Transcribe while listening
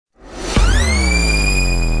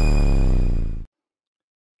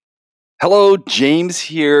Hello, James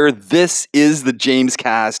here. This is the James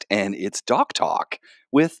Cast, and it's Doc Talk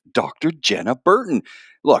with Dr. Jenna Burton.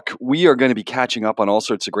 Look, we are going to be catching up on all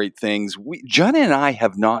sorts of great things. Jenna and I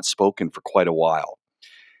have not spoken for quite a while.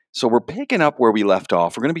 So we're picking up where we left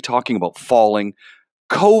off. We're going to be talking about falling.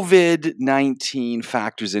 COVID-19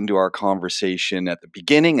 factors into our conversation at the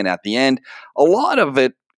beginning and at the end. A lot of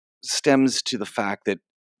it stems to the fact that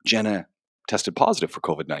Jenna tested positive for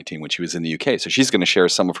COVID-19 when she was in the UK. So she's going to share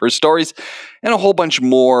some of her stories and a whole bunch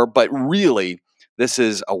more. But really, this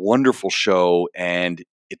is a wonderful show, and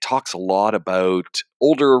it talks a lot about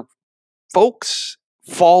older folks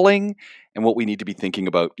falling and what we need to be thinking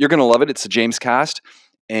about. You're going to love it. It's the James Cast,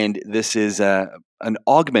 and this is an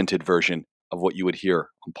augmented version of what you would hear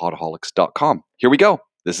on podaholics.com. Here we go.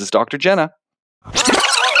 This is Dr. Jenna.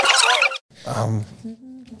 All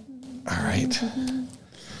right.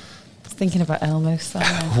 Thinking about Elmo's song.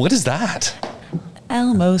 What is that?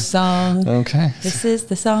 Elmo's song. Okay. This is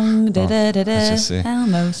the song. Da, da, da, da. Let's just see.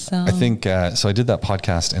 Elmo's song. I think, so I did that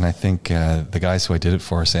podcast, and I think the guys who I did it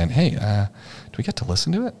for are saying, hey, do we get to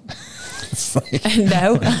listen to it? It's like,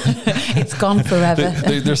 no, it's gone forever.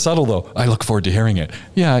 They're subtle, though. I look forward to hearing it.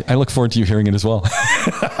 Yeah, I look forward to you hearing it as well.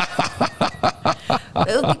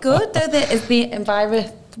 It'll be good, though. Is the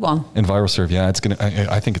Enviro one? EnviroServe, yeah.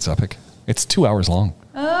 I think it's epic. It's 2 hours long.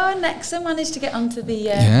 Oh, Nexa managed to get onto the...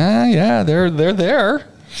 Yeah, they're there.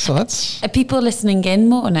 So that's... Are people listening in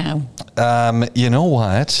more now? You know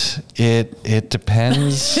what? It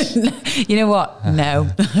depends. You know what? No.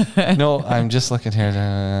 No, I'm just looking here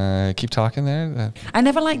to keep talking there. I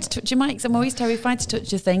never like to touch your mics. I'm always terrified to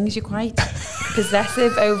touch your things. You're quite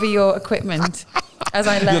possessive over your equipment, as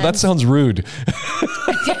I learned. Yeah, that sounds rude.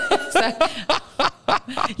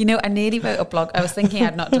 You know, I nearly wrote a blog. I was thinking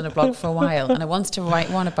I'd not done a blog for a while, and I wanted to write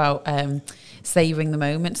one about savouring the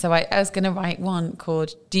moment. So I was going to write one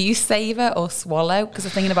called "Do you savour or swallow?" Because I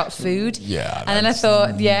was thinking about food. Yeah. And then I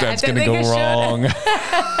thought, that's going to go wrong.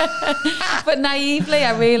 But naively,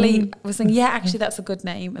 I really was saying, yeah, actually, that's a good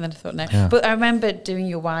name. And then I thought, no. Yeah. But I remember doing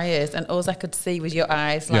your wires, and all I could see was your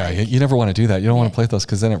eyes. Like, yeah, you never want to do that. You don't want to play with those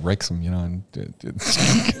because then it breaks them, you know. And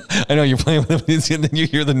I know you're playing with them, and then you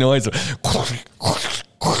hear the noise.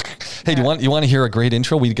 Hey, do you want to hear a great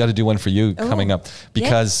intro? We got to do one for you coming up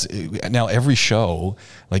because now every show,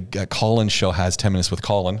 like Colin's show has 10 minutes with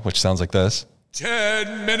Colin, which sounds like this.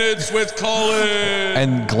 10 minutes with Colin.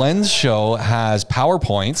 And Glenn's show has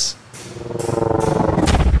PowerPoints.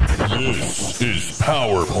 This is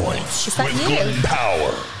PowerPoints is that with you? Glenn Power.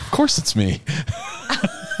 Of course it's me.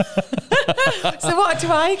 So what do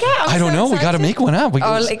I get? I don't know. We got to make one up.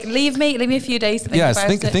 Leave me a few days to think about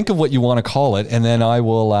it. Think of what you want to call it, and then I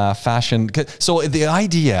will fashion. So the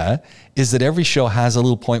idea is that every show has a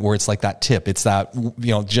little point where it's like that tip. It's that,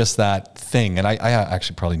 just that thing. And I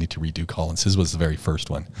actually probably need to redo Colin's. His was the very first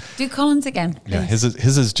one. Do Colin's again, please. Yeah, his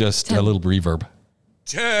is just a little reverb.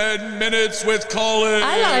 10 minutes with Colin.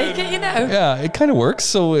 I like it, Yeah, it kind of works.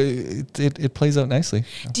 So it plays out nicely.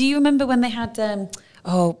 Do you remember when they had...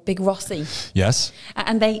 Big Rossi. Yes.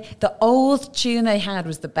 And the old tune they had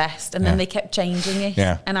was the best, and then they kept changing it.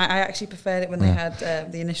 Yeah. And I actually preferred it when they had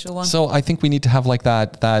the initial one. So I think we need to have like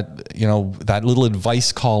that little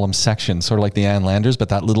advice column section, sort of like the Ann Landers, but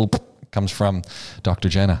that little comes from Dr.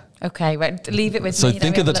 Jenna. Okay, right. Leave it with me. So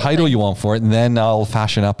think of the title you want for it, and then I'll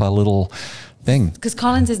fashion up a little thing. Because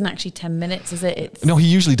Colin's isn't actually 10 minutes, is it? No, he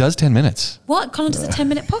usually does 10 minutes. What? Colin does a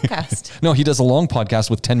 10-minute podcast? No, he does a long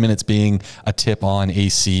podcast with 10 minutes being a tip on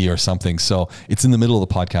AC or something. So it's in the middle of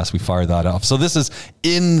the podcast. We fire that off. So this is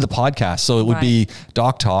in the podcast. So it would be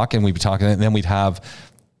Doc Talk, and we'd be talking, and then we'd have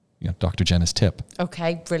Dr. Jenna's tip.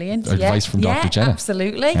 Okay, brilliant. Advice from Dr. Jenna.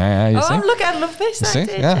 Absolutely. Yeah, look, I love this. See?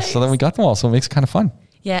 Yeah, so then we got them all. So it makes it kind of fun.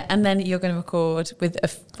 Yeah, and then you're going to record with a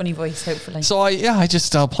funny voice, hopefully. So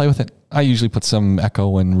I'll play with it. I usually put some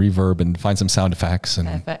echo and reverb and find some sound effects. And,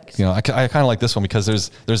 perfect. I kind of like this one because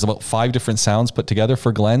there's about 5 different sounds put together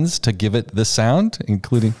for Glenn's to give it this sound,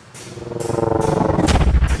 including...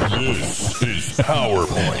 This is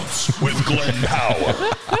PowerPoints with Glenn Power.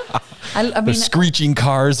 I mean, there's screeching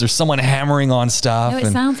cars. There's someone hammering on stuff. No,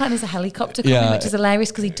 it sounds like there's a helicopter coming, which is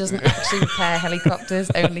hilarious because he doesn't actually repair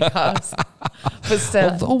helicopters, only cars. But still.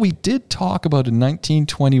 Although we did talk about a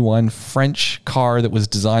 1921 French car that was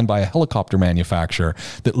designed by a helicopter manufacturer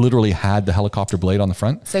that literally had the helicopter blade on the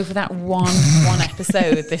front. So for that one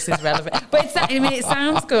episode, this is relevant. But it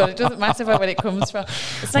sounds good. It doesn't matter where it comes from.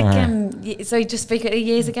 It's like, so just figure,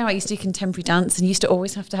 years ago, I used to do contemporary dance and used to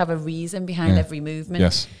always have to have a reason behind every movement.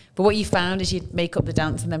 Yes. But what you found is you'd make up the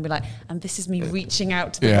dance and then be like, and this is me reaching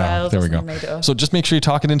out to the world. There we go. So just make sure you're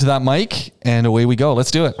talking into that mic and away we go.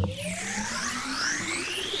 Let's do it.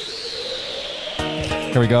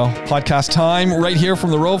 Here we go. Podcast time right here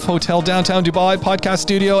from the Rove Hotel, downtown Dubai, podcast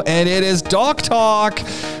studio. And it is Doc Talk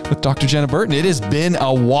with Dr. Jenna Burton. It has been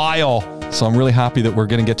a while. So I'm really happy that we're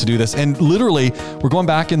going to get to do this. And literally, we're going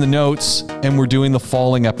back in the notes and we're doing the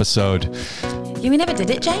falling episode. Yeah, we never did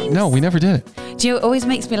it, James. No, we never did it. Do you know, it always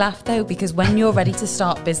makes me laugh though, because when you're ready to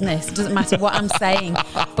start business, it doesn't matter what I'm saying,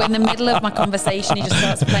 but in the middle of my conversation, he just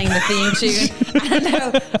starts playing the theme tune. I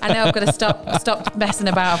know, I've got to stop messing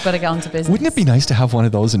about. I've got to get on to business. Wouldn't it be nice to have one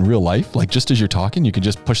of those in real life? Like just as you're talking, you can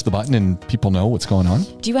just push the button and people know what's going on.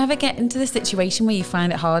 Do you ever get into the situation where you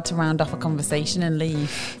find it hard to round off a conversation and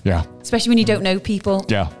leave? Yeah. Especially when you don't know people.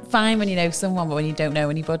 Yeah. Fine when you know someone, but when you don't know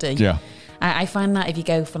anybody. Yeah. I find that if you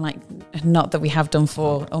go for not that we have done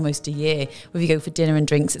for almost a year, if you go for dinner and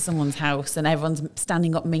drinks at someone's house and everyone's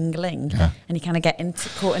standing up mingling, and you kind of get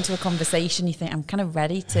caught into a conversation, you think, I'm kind of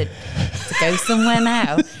ready to go somewhere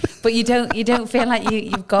now, but you don't feel like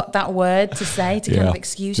you've got that word to say to kind of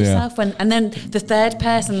excuse yourself, and then the third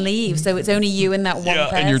person leaves, so it's only you and that one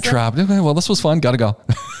person. And you're trapped. Okay, well, this was fun. Gotta go.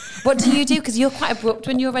 What do you do? Because you're quite abrupt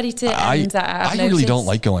when you're ready to end. I really don't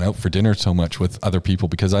like going out for dinner so much with other people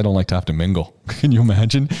because I don't like to have to mingle. Can you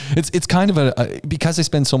imagine? It's kind of because I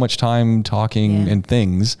spend so much time talking and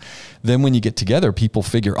things, then when you get together, people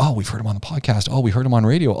figure, oh, we've heard him on the podcast. Oh, we heard him on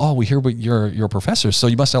radio. Oh, we hear what you're a professor, so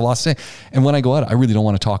you must have a lot to say. And when I go out, I really don't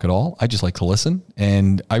want to talk at all. I just like to listen,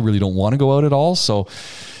 and I really don't want to go out at all. So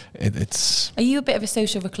it's... Are you a bit of a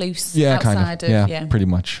social recluse? Yeah, outside kind of. Yeah, pretty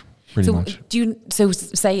much. So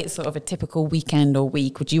say it's sort of a typical weekend or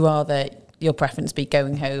week, would you rather your preference be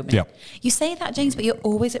going home? Yeah. You say that, James, but you're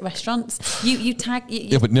always at restaurants. You tag...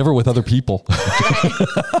 yeah, but never with other people.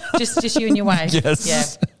 just you and your wife? Yes. Yeah,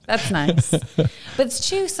 that's nice. But it's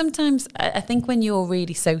true, sometimes I think when you're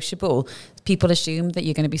really sociable, people assume that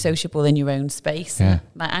you're going to be sociable in your own space. Yeah.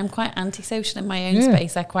 Like, I'm quite antisocial in my own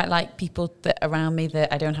space. I quite like people that around me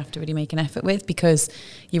that I don't have to really make an effort with, because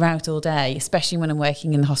you're out all day, especially when I'm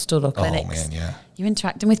working in the hospital or clinics. Oh man, yeah. You're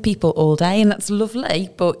interacting with people all day, and that's lovely,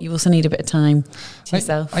 but you also need a bit of time to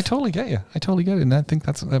yourself. I totally get you. I totally get it. And I think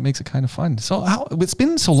that makes it kind of fun. So it's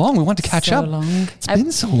been so long. We want to catch up. It's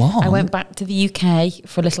been so long. I went back to the UK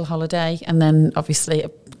for a little holiday, and then obviously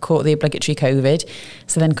caught the obligatory COVID,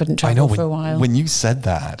 so then couldn't travel for a while. When you said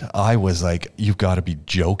that, I was like, you've got to be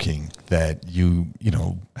joking that you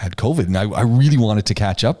had COVID. And I really wanted to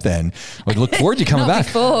catch up then. I look forward to you coming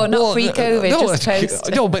back. Not pre-COVID, just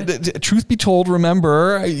post. No, but truth be told,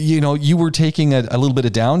 remember, you were taking a little bit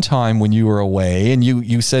of downtime when you were away, and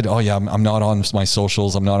you said, oh yeah, I'm not on my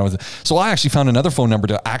socials. I'm not on. So I actually found another phone number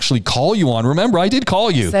to actually call you on. Remember, I did call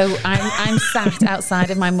you. So I'm sat outside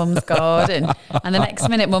of my mum's garden, and the next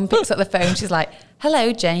minute mum picks up the phone. She's like,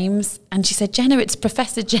 hello, James. And she said, Jenna, it's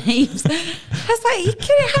Professor James. I was like, you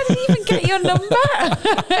kidding? How did you even get your number?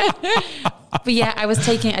 But yeah,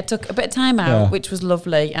 I took a bit of time out, which was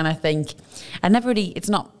lovely. And I think it's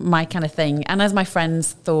not my kind of thing. And as my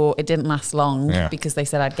friends thought, it didn't last long because they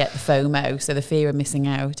said I'd get the FOMO, so the fear of missing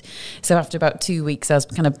out. So after about 2 weeks, I was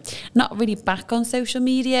kind of not really back on social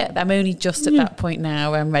media. I'm only just at that point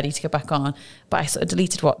now where I'm ready to go back on. But I sort of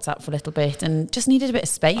deleted WhatsApp for a little bit and just needed a bit of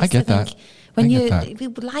space. I think that.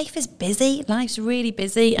 Life is busy, life's really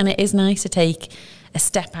busy, and it is nice to take a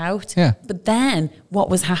step out. Yeah. But then what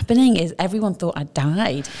was happening is everyone thought I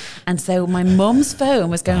died. And so my mum's phone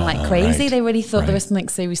was going like crazy. They really thought there was something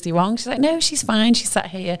seriously wrong. She's like, no, she's fine. She sat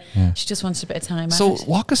here. Yeah. She just wanted a bit of time out. So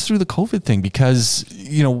walk us through the COVID thing, because,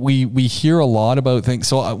 we hear a lot about things.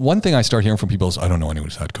 So one thing I start hearing from people is, I don't know anyone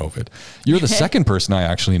who's had COVID. You're the second person I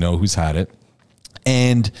actually know who's had it.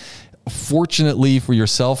 And fortunately for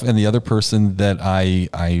yourself and the other person that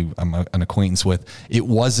I'm an acquaintance with, it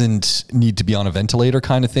wasn't need to be on a ventilator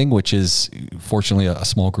kind of thing, which is fortunately a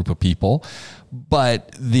small group of people.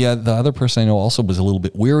 But the other person I know also was a little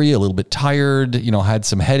bit weary, a little bit tired, had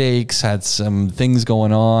some headaches, had some things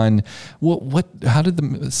going on. How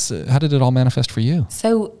did it all manifest for you?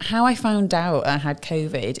 So how I found out I had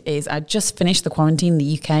COVID is I just finished the quarantine in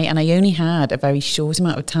the UK, and I only had a very short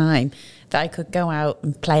amount of time that I could go out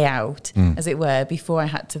and play out, as it were, before I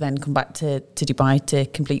had to then come back to Dubai to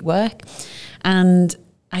complete work. And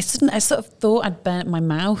I sort of thought I'd burnt my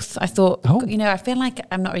mouth. I thought, I feel like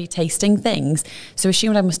I'm not really tasting things. So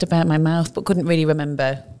assumed I must have burnt my mouth, but couldn't really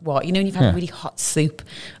remember what. When you've had a really hot soup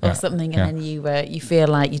or something, and then you feel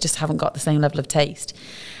like you just haven't got the same level of taste.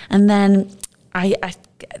 And then I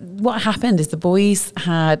what happened is the boys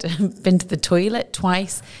had been to the toilet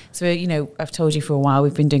twice. So, you know, I've told you for a while,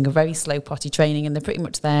 we've been doing a very slow potty training and they're pretty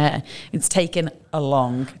much there. It's taken a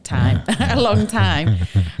long time,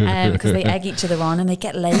 because they egg each other on and they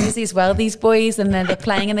get lazy as well, these boys. And then they're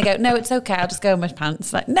playing and they go, no, it's okay, I'll just go in my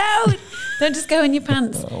pants. Like, no, don't just go in your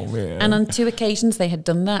pants. Oh, man. And on 2 occasions they had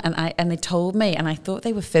done that and they told me, and I thought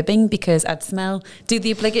they were fibbing because I'd do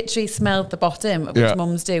the obligatory smell at the bottom, which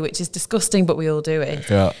mums do, which is disgusting, but we all do it.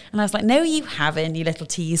 Yeah. And I was like, no, you haven't, you little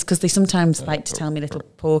tease, because they sometimes like to tell me little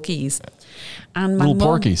porkies. And my Little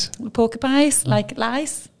mum, porkies? Porcupines, like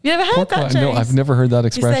lice. You ever heard that, No, James? I've never heard that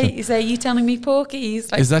expression. You say, you telling me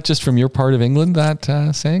porkies? Like, Is that just from your part of England, that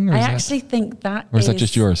saying? Or I is actually think that or is that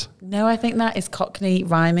just yours? No, I think that is Cockney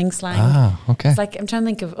rhyming slang. Ah, okay. It's like, I'm trying to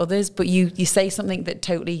think of others, but you say something that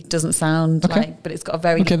totally doesn't sound like, but it's got a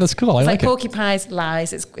very... Okay, that's cool. I it's like it. porcupines,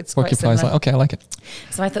 lies. It's quite Porcupines, similar. okay, I like it.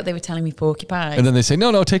 So I thought they were telling me porcupine. And then they say,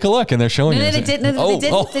 no, take a look. And they're showing you. No, they didn't. No,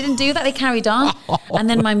 they didn't do that. They carried on. And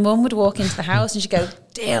then my mum would walk into the house and she'd go,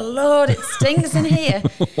 dear Lord, it stinks in here.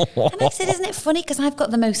 And I said, isn't it funny? Because I've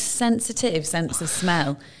got the most sensitive sense of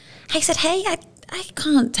smell. I said, hey, I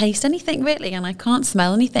can't taste anything really, and I can't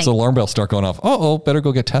smell anything. So alarm bells start going off. Better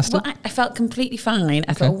go get tested. Well, I felt completely fine.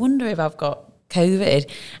 I thought, I wonder if I've got COVID.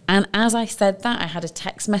 And as I said that, I had a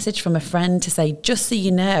text message from a friend to say, just so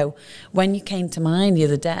you know, when you came to mine the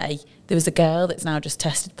other day, there was a girl that's now just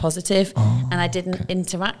tested positive, and I didn't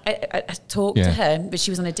interact. I talked to her, but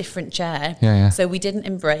she was on a different chair. So we didn't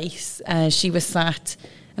embrace. She was sat...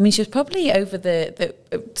 I mean, she was probably over the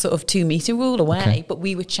sort of 2 meter rule away, but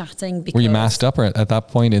we were chatting because... Were you masked up or at that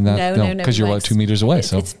point in that? No. Because you're about 2 meters away.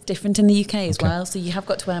 It's different in the UK as well. So you have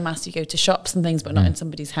got to wear a mask. You go to shops and things, but not in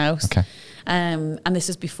somebody's house. Okay. And this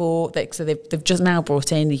was before... So they've just now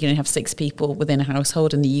brought in, you can only have 6 people within a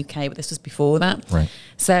household in the UK, but this was before that. Right.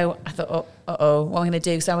 So I thought, what am I going to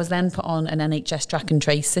do? So I was then put on an NHS track and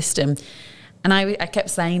trace system. And I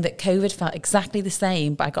kept saying that COVID felt exactly the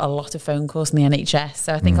same, but I got a lot of phone calls from the NHS.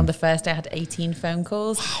 So I think on the first day I had 18 phone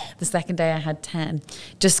calls. Wow. The second day I had 10,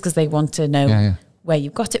 just because they want to know where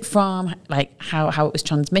you got it from, like how it was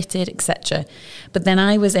transmitted, etc. But then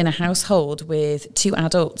I was in a household with 2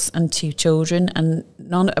 adults and 2 children, and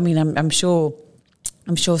I'm sure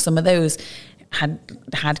some of those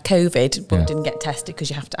had COVID but didn't get tested because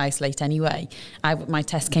you have to isolate anyway. My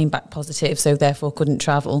test came back positive, so therefore couldn't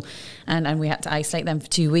travel, and we had to isolate them for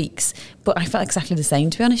 2 weeks. But I felt exactly the same,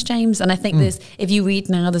 to be honest, James. And I think if you read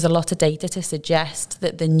now, there's a lot of data to suggest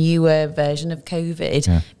that the newer version of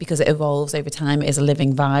COVID, because it evolves over time, it is a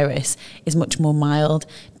living virus, is much more mild.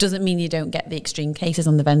 Doesn't mean you don't get the extreme cases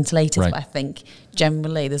on the ventilators, but I think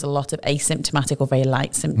generally there's a lot of asymptomatic or very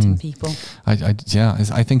light symptom people.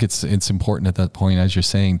 I think it's important at that point, as you're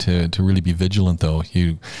saying, to really be vigilant, though.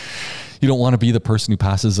 You don't want to be the person who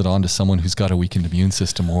passes it on to someone who's got a weakened immune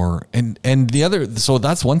system, so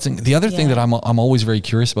that's one thing. The other thing that I'm always very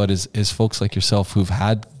curious about is folks like yourself who've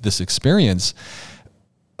had this experience,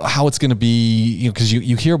 how it's going to be, because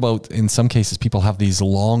you hear about, in some cases, people have these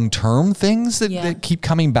long-term things that keep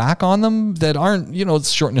coming back on them that aren't,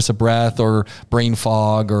 it's shortness of breath or brain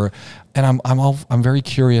fog and I'm very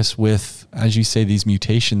curious with, as you say, these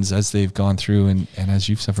mutations as they've gone through and as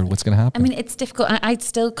you've suffered, what's going to happen? I mean, it's difficult. I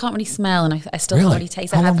still can't really smell, and I still really? can't really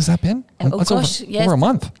taste. How long has that been? Over a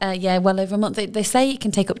month. Well over a month. They say it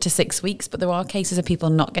can take up to 6 weeks, but there are cases of people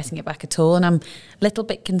not getting it back at all, and I'm a little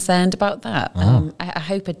bit concerned about that. I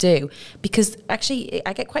hope I do, because actually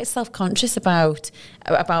I get quite self-conscious about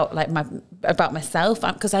myself,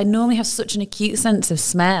 because I normally have such an acute sense of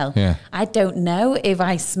smell. I don't know if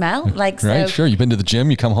I smell right. Sure, you've been to the gym,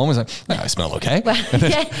 you come home, it's like, I smell okay. Well,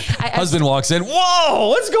 husband walks in, whoa,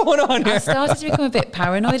 what's going on here? I started to become a bit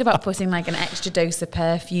paranoid about putting like an extra dose of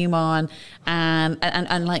perfume on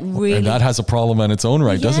and like really. And that has a problem on its own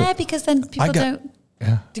right, doesn't it? Yeah, because then people don't.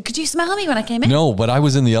 Yeah. Could you smell me when I came in? No, but I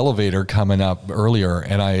was in the elevator coming up earlier,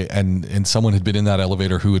 and someone had been in that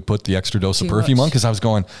elevator who had put the extra dose of perfume on, because I was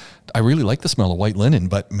going, I really like the smell of white linen,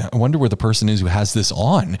 but I wonder where the person is who has this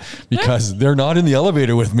on, because they're not in the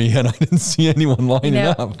elevator with me and I didn't see anyone lining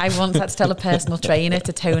up. I once had to tell a personal trainer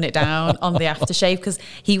to tone it down on the aftershave, because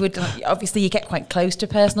he would, obviously you get quite close to a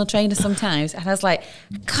personal trainer sometimes, and I was like,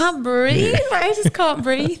 I can't breathe, I just can't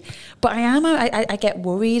breathe. But I get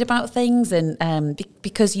worried about things, and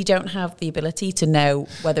because you don't have the ability to know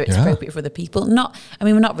whether it's appropriate for other people.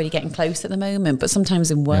 We're not really getting close at the moment, but sometimes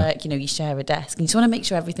in work, you share a desk and you just want to make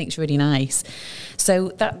sure everything's really nice. So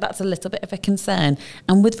that's a little bit of a concern.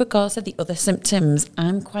 And with regards to the other symptoms,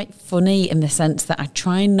 I'm quite funny in the sense that I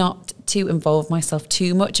try not to involve myself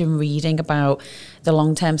too much in reading about the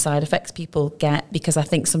long-term side effects people get, because I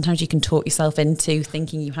think sometimes you can talk yourself into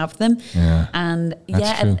thinking you have them. Yeah, and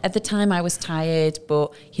true. at the time I was tired,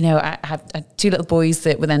 but you know, I had two little boys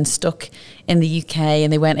that were then stuck in the UK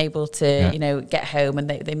and they weren't able to, you know, get home, and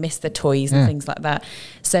they missed their toys and things like that.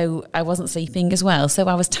 So I wasn't sleeping as well. So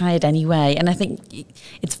I was tired anyway. And I think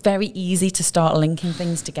it's very easy to start linking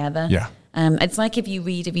things together. Yeah. It's like if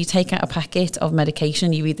you take out a packet of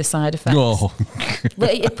medication, you read the side effects. Oh. Well,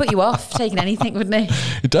 it'd put you off taking anything, wouldn't it?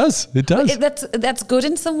 It does. That's good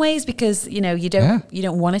in some ways, because you know you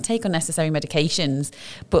don't want to take unnecessary medications,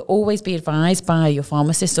 but always be advised by your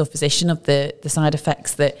pharmacist or physician of the side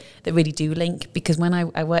effects that really do link. Because when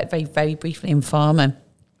I worked very, very briefly in pharma,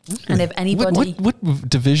 and if anybody... What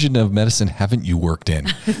division of medicine haven't you worked in?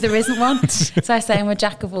 There isn't one. So I say I'm a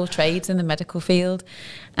jack of all trades in the medical field.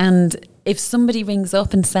 And if somebody rings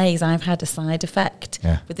up and says, I've had a side effect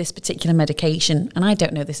with this particular medication, and I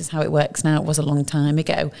don't know this is how it works now, it was a long time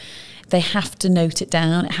ago, they have to note it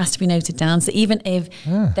down. It has to be noted down. So even if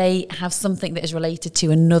they have something that is related to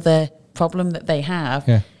another problem that they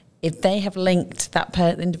have... If they have linked, that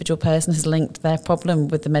individual person has linked their problem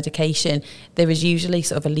with the medication, there is usually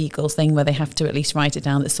sort of a legal thing where they have to at least write it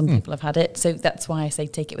down that some people have had it. So that's why I say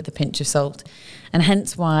take it with a pinch of salt. And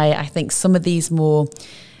hence why I think some of these more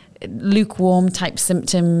lukewarm type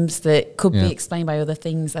symptoms that could be explained by other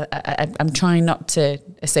things, I'm trying not to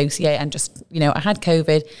associate and just, you know, I had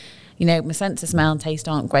COVID. You know, my sense of smell and taste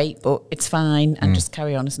aren't great, but it's fine, and just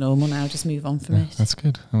carry on as normal now. Just move on from it. That's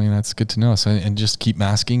good. I mean, that's good to know. So, and just keep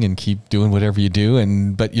masking and keep doing whatever you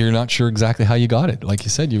do. But you're not sure exactly how you got it. Like you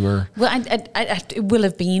said, you were. Well, it will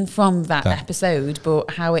have been from that episode, but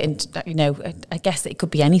how it, you know, I guess it could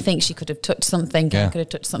be anything. She could have touched something. I could have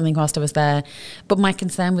touched something whilst I was there. But my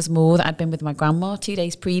concern was more that I'd been with my grandma 2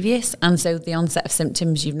 days previous, and so the onset of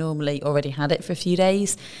symptoms, you've normally already had it for a few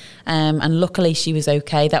days. And luckily she was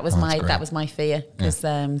okay. That was my fear,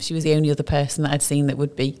 because she was the only other person that I'd seen that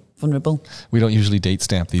would be vulnerable. We don't usually date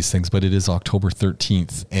stamp these things, but it is October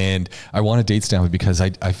 13th. And I want to date stamp it because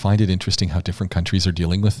I find it interesting how different countries are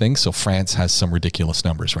dealing with things. So France has some ridiculous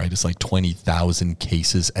numbers, right? It's like 20,000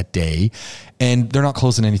 cases a day, and they're not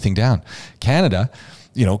closing anything down. Canada,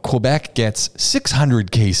 you know, Quebec gets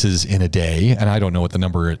 600 cases in a day. And I don't know what the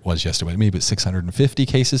number it was yesterday, maybe it's 650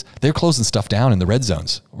 cases. They're closing stuff down in the red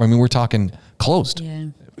zones. I mean, we're talking closed. Yeah.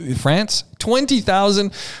 France,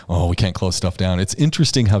 20,000. Oh, we can't close stuff down. It's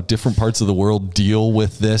interesting how different parts of the world deal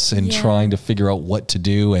with this and trying to figure out what to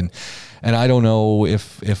do. And I don't know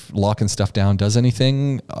if locking stuff down does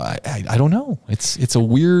anything. I don't know. It's a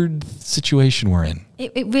weird situation we're in.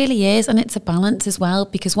 It really is, and it's a balance as well,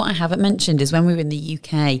 because what I haven't mentioned is when we were in the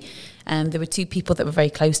UK, there were two people that were very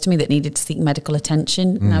close to me that needed to seek medical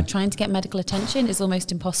attention. Now, trying to get medical attention is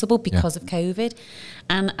almost impossible because of COVID,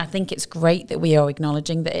 and I think it's great that we are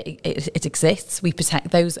acknowledging that it exists. We protect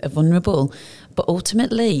those that are vulnerable, but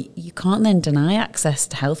ultimately, you can't then deny access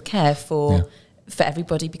to healthcare for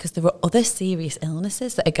everybody, because there are other serious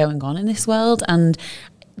illnesses that are going on in this world, and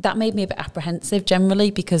that made me a bit apprehensive generally,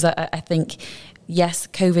 because I think, yes,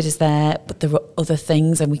 COVID is there, but there are other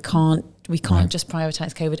things, and we can't just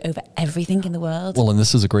prioritize COVID over everything in the world. Well, and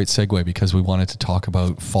this is a great segue, because we wanted to talk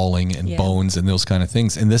about falling and bones and those kind of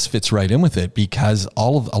things. And this fits right in with it, because a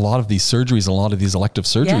lot of these surgeries, a lot of these elective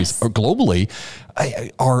surgeries are globally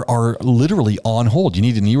are literally on hold. You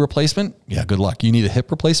need a knee replacement? Yeah, good luck. You need a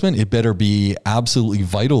hip replacement? It better be absolutely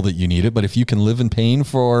vital that you need it. But if you can live in pain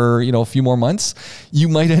for, you know, a few more months, you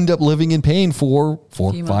might end up living in pain for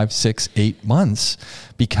 4, 5, 6, 8 months,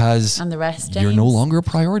 because and the rest, you're no longer a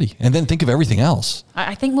priority. And then think of everything else.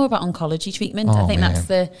 I think more about oncology treatment. I think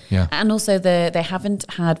that's and also they haven't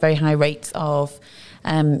had very high rates of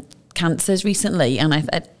cancers recently, and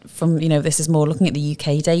from, you know, this is more looking at the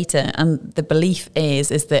UK data, and the belief is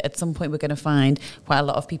that at some point we're going to find quite a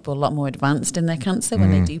lot of people a lot more advanced in their cancer when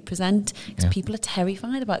they do present, because people are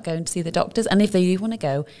terrified about going to see the doctors, and if they do want to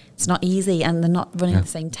go, it's not easy, and they're not running the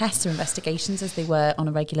same tests or investigations as they were on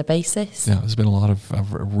a regular basis. Yeah, there's been a lot of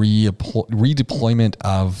redeployment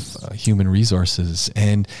of human resources,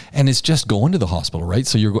 and it's just going to the hospital, right?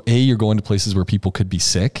 So you're going to places where people could be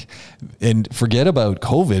sick, and forget about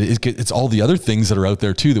COVID. It's all the other things that are out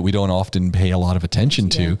there too that we don't often pay a lot of attention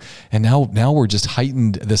to. And now we're just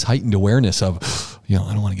heightened awareness of,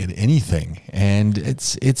 I don't want to get anything. And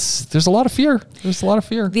there's a lot of fear. There's a lot of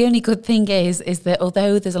fear. The only good thing is that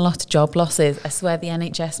although there's a lot of job losses, I swear the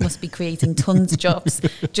NHS must be creating tons of jobs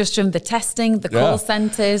just from the testing, the call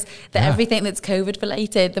centres, everything that's COVID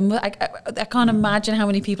related. I can't imagine how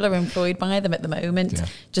many people are employed by them at the moment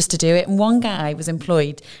just to do it. And one guy was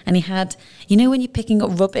employed and he had, when you're picking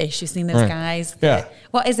up rubbish, you've seen those guys.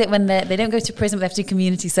 What is it when they don't go to prison, but they have to do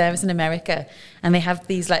community service in America, and they have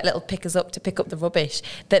these like little pickers up to pick up the rubbish,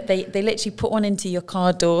 that they literally put one into your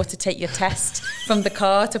car door to take your test from the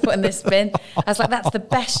car to put in this bin. I was like, that's the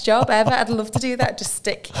best job ever. I'd love to do that. Just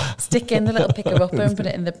stick in the little picker upper and put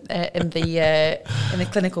it in the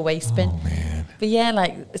clinical waste bin. Oh man. But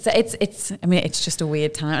so it's just a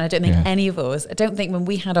weird time. And I don't think any of us, I don't think when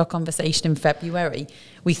we had our conversation in February,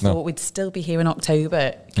 we thought we'd still be here in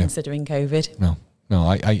October considering COVID. No,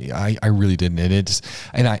 I really didn't.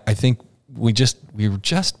 I think we were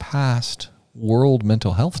just past World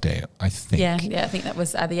Mental Health Day, I think. Yeah, I think that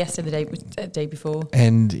was either yesterday or the day before.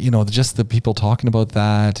 And, just the people talking about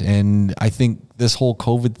that. And I think this whole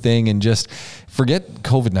COVID thing, and just forget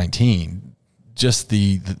COVID-19, just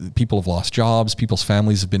the people have lost jobs, people's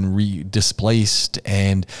families have been displaced,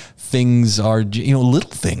 and things are, little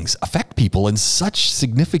things affect people in such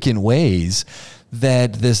significant ways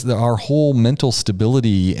that our whole mental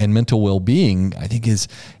stability and mental well-being, I think, is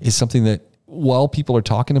something that while people are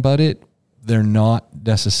talking about it, they're not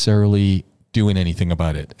necessarily doing anything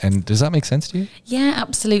about it. And does that make sense to you? Yeah,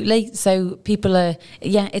 absolutely. So people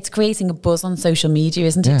it's creating a buzz on social media,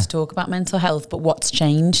 isn't it, to talk about mental health? But what's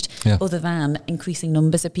changed other than increasing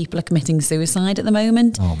numbers of people are committing suicide at the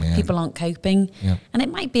moment? Oh, man. People aren't coping. Yeah. And it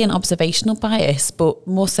might be an observational bias, but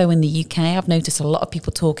more so in the UK, I've noticed a lot of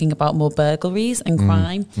people talking about more burglaries and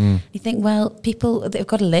crime. You think, well, people, they've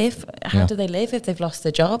got to live. How do they live if they've lost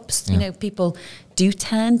their jobs? People do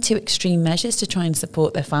turn to extreme measures to try and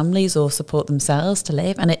support their families or support themselves to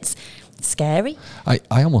live, and it's scary.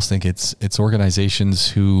 I almost think it's organizations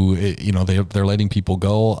who, they're letting people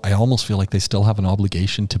go. I almost feel like they still have an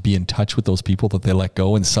obligation to be in touch with those people that they let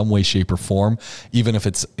go in some way, shape, or form, even if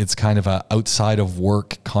it's kind of a outside of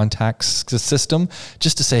work contact system,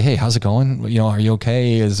 just to say, hey, how's it going? Are you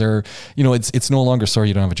okay? Is there, it's no longer, sorry,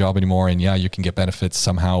 you don't have a job anymore, and you can get benefits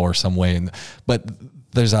somehow or some way, but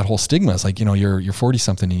there's that whole stigma. It's like, you're 40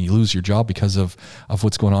 something and you lose your job because of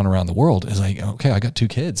what's going on around the world. It's like, okay, I got 2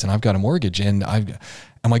 kids and I've got a mortgage, and am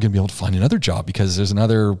I going to be able to find another job because there's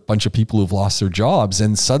another bunch of people who've lost their jobs?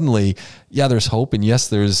 And suddenly, there's hope. And yes,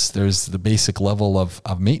 there's the basic level of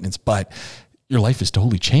maintenance, but your life is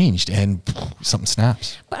totally changed and something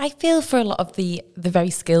snaps. But I feel for a lot of the very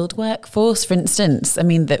skilled workforce, for instance, I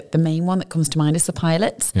mean, the main one that comes to mind is the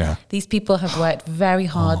pilots. Yeah. These people have worked very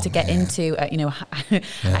hard to get into, I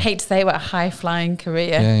hate to say it, but a high-flying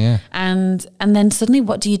career. Yeah. And then suddenly,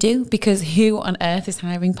 what do you do? Because who on earth is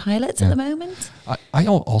hiring pilots at the moment? I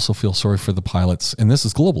also feel sorry for the pilots, and this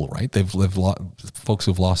is global, right? They've folks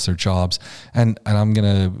who've lost their jobs, and I'm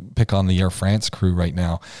going to pick on the Air France crew right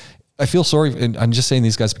now. I feel sorry, and I'm just saying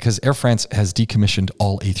these guys because Air France has decommissioned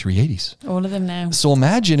all A380s. All of them now. So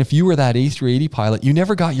imagine if you were that A380 pilot, you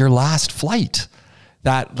never got your last flight.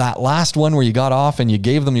 That last one where you got off and you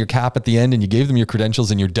gave them your cap at the end and you gave them your credentials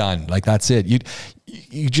and you're done. Like, that's it.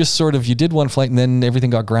 You just sort of, you did one flight and then everything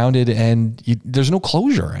got grounded and there's no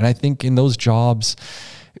closure. And I think in those jobs,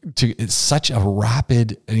 it's such a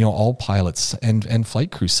rapid, all pilots and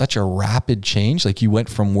flight crews, such a rapid change. Like, you went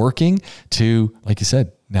from working to, like you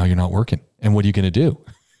said, now you're not working. And what are you going to do?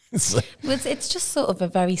 It's just sort of a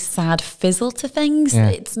very sad fizzle to things. Yeah.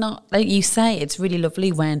 It's not, like you say, it's really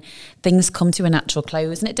lovely when things come to a natural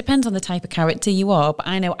close, and it depends on the type of character you are, but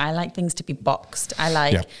I know I like things to be boxed. I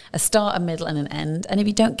like a start, a middle and an end, and if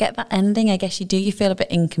you don't get that ending, I guess you feel a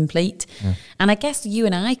bit incomplete. And I guess you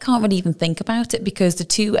and I can't really even think about it because the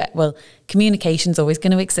two, communication's always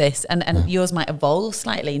going to exist, and yours might evolve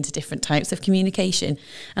slightly into different types of communication,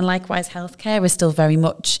 and likewise healthcare is still very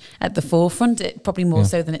much at the forefront, probably more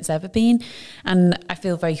so than it's ever been. And I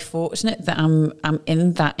feel very fortunate that I'm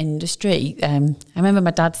in that industry. I remember my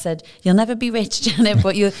dad said, "You'll never be rich, Janet,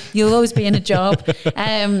 but you'll always be in a job."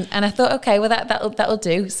 And I thought, okay, well that'll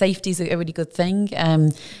do. Safety's a really good thing.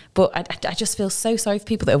 But I just feel so sorry for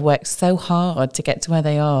people that have worked so hard to get to where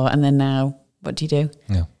they are, and then now, what do you do?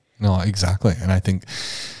 Yeah, no, exactly. And I think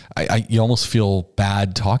you almost feel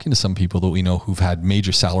bad talking to some people that we know who've had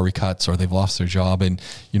major salary cuts or they've lost their job, and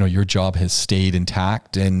your job has stayed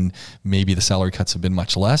intact, and maybe the salary cuts have been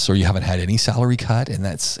much less, or you haven't had any salary cut, and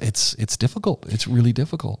it's difficult. It's really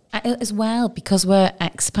difficult as well, because we're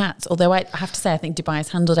expats. Although I have to say, I think Dubai has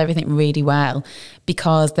handled everything really well,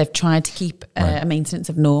 because they've tried to keep a maintenance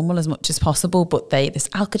of normal as much as possible. But there's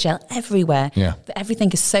alcohol everywhere. Yeah,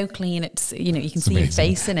 everything is so clean. It's you can see your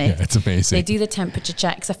face in it. Yeah, it's amazing. They do the temperature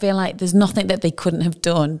checks. I feel like there's nothing that they couldn't have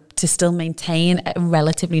done to still maintain a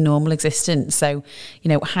relatively normal existence. So,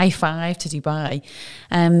 high five to Dubai.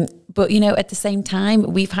 But at the same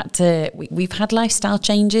time, we've had lifestyle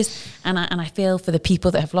changes, and I feel for the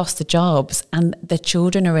people that have lost their jobs and their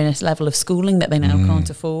children are in a level of schooling that they now can't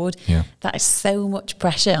afford. Yeah. That is so much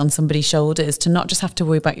pressure on somebody's shoulders to not just have to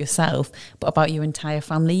worry about yourself, but about your entire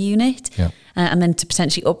family unit. Yeah. And then to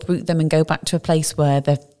potentially uproot them and go back to a place where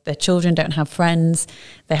their children don't have friends.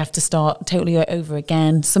 They have to start totally over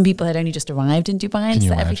again. Some people had only just arrived in Dubai and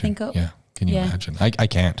set everything up. Yeah. Can you imagine? I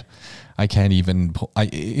can't. I can't even.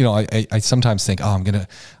 I sometimes think, I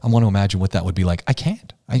want to imagine what that would be like. I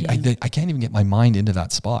can't. I can't even get my mind into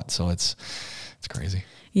that spot. So it's crazy.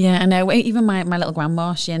 Yeah, I know. Even my little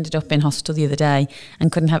grandma, she ended up in hospital the other day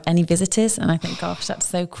and couldn't have any visitors. And I think, gosh, that's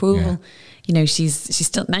so cruel. Yeah. She's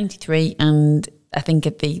still 93, and I think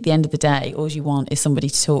at the end of the day, all you want is somebody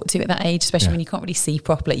to talk to at that age, especially when you can't really see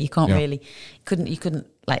properly. You can't you couldn't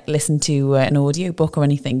like listen to an audio book or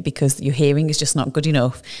anything because your hearing is just not good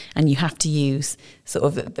enough, and you have to use sort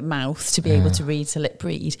of the mouth to be able to read, to lip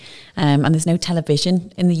read. And there's no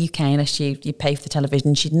television in the UK unless you pay for the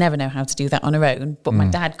television. She'd never know how to do that on her own, but my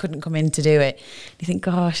dad couldn't come in to do it. You think,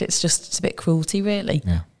 gosh, it's a bit cruelty, really.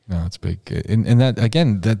 Yeah. No, it's big, and that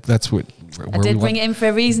again, that's what I did bring it in for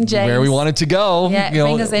a reason, James. Where we wanted to go,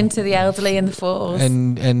 bring us into the elderly and the falls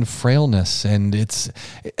and frailness, and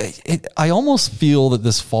I almost feel that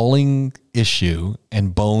this falling issue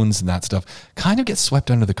and bones and that stuff kind of gets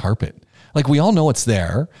swept under the carpet. Like, we all know it's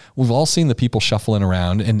there. We've all seen the people shuffling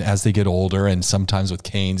around, and as they get older, and sometimes with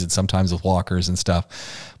canes and sometimes with walkers and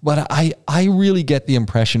stuff. But I really get the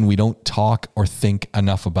impression we don't talk or think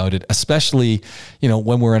enough about it, especially,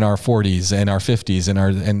 when we're in our 40s and our 50s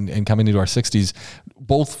and coming into our 60s,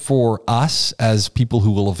 both for us as people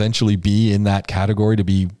who will eventually be in that category to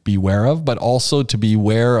be aware of, but also to be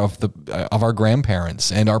aware of our grandparents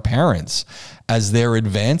and our parents as they're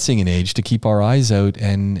advancing in age, to keep our eyes out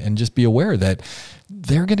and just be aware that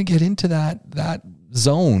they're going to get into that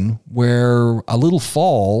zone where a little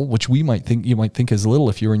fall, which you might think is little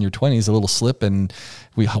if you're in your 20s, a little slip, and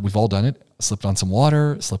we've all done it. Slipped on some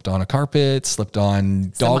water, slipped on a carpet, slipped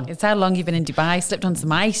on dog. It's how long you've been in Dubai. Slipped on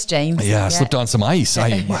some ice, James. Yeah, slipped on some ice.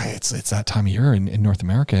 It's that time of year in North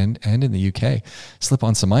America and in the UK. Slip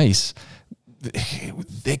on some ice,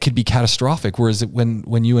 it could be catastrophic. Whereas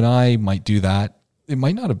when you and I might do that, it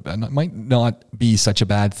might not be such a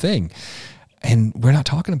bad thing. And we're not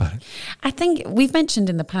talking about it. I think we've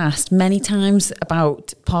mentioned in the past many times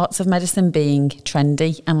about parts of medicine being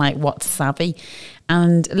trendy and like what's savvy.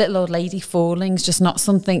 And little old lady falling is just not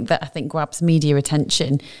something that I think grabs media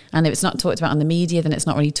attention. And if it's not talked about on the media, then it's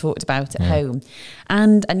not really talked about at home.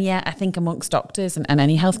 And I think amongst doctors and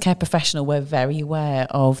any healthcare professional, we're very aware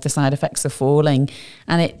of the side effects of falling.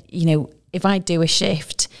 And if I do a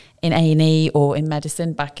shift in A&E or in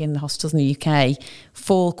medicine back in the hospitals in the UK,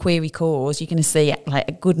 fall query cause, you're going to see like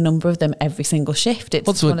a good number of them every single shift. It's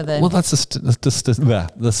that's the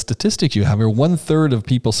statistic you have here. 1/3 of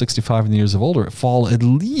people 65 years of older fall at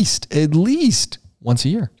least once a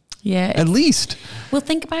year. Yeah. At least. Well,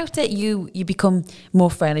 think about it. You become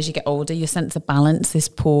more frail as you get older. Your sense of balance is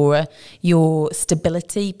poorer. Your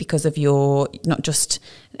stability, because of your, not just,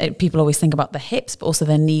 people always think about the hips, but also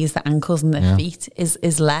their knees, their ankles and their feet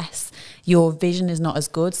is less. Your vision is not as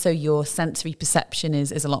good. So your sensory perception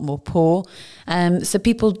is a lot more poor. So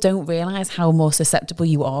people don't realise how more susceptible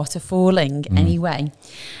you are to falling anyway.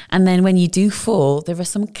 And then when you do fall, there are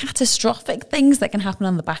some catastrophic things that can happen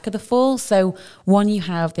on the back of the fall. So one, you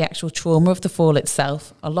have the actual trauma of the fall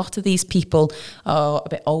itself. A lot of these people are a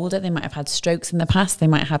bit older. They might have had strokes in the past. They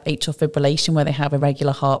might have atrial fibrillation where they have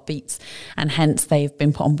irregular heartbeats, and hence they've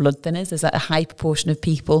been put on blood thinners. There's a high proportion of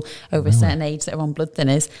people over a certain age that are on blood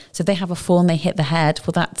thinners. So if they have a fall and they hit the head,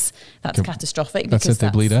 well, that's catastrophic. That's it. They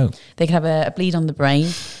bleed out. They could have a bleed on the brain.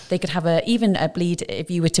 They could have even a bleed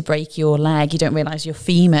if you were to break your leg. You don't realise your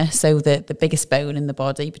femur, so the biggest bone in the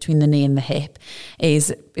body between the knee and the hip,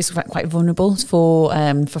 is quite vulnerable for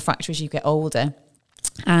fracture as you get older.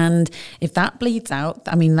 And if that bleeds out,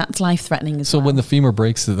 I mean, that's life-threatening as well. So when the femur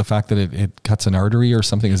breaks, the fact that it cuts an artery or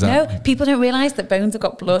something, is that? No, people don't realise that bones have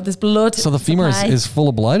got blood. There's blood. So the femur is full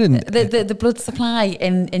of blood, and the blood supply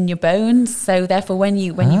in your bones. So therefore, when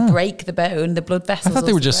you break the bone, the blood vessels. I thought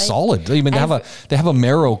they were just break. solid. I mean, they have a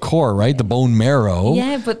marrow core, right? The bone marrow.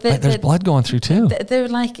 Yeah, but there's blood going through too. They're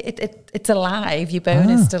like it's alive. Your bone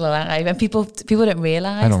is still alive, and people don't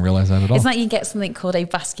realise. I don't realise that at all. It's like you get something called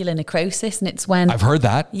avascular necrosis, and it's when I've heard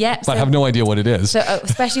that. Yeah, but I have no idea what it is. So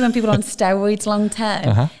especially when people are on steroids long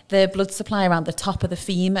term, the blood supply around the top of the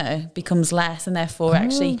femur becomes less, and therefore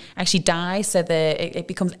actually dies. So it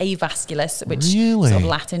becomes avascular, which sort of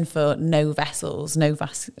Latin for no vessels.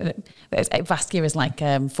 Vascular is like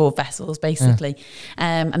 4 vessels basically,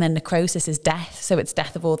 and then necrosis is death. So it's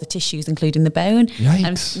death of all the tissues, including the bone. Yikes. And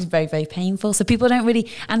it's very, very painful. So people don't really,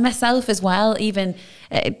 and myself as well. Even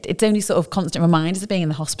it's only sort of constant reminders of being in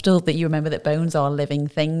the hospital that you remember that bones are living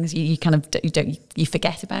things. You kind of you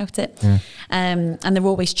forget about it, and they're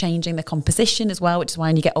always changing the composition as well, which is why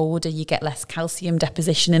when you get older you get less calcium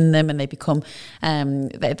deposition in them, and they become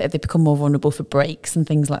they become more vulnerable for breaks and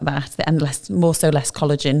things like that, and less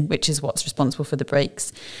collagen, which is what's responsible for the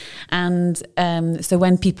breaks. And so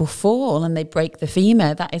when people fall and they break the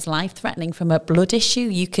femur, that is life threatening from a blood issue.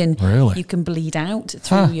 You can bleed out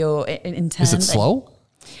through your internally. Is it slow?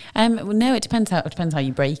 Well, no, it depends how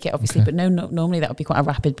you break it, obviously. But normally that would be quite a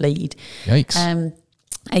rapid bleed. Yikes.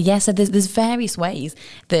 So there's various ways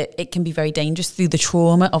that it can be very dangerous through the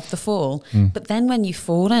trauma of the fall. But then when you've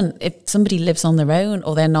fallen, if somebody lives on their own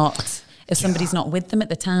or they're not, if somebody's not with them at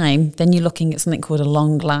the time, then you're looking at something called a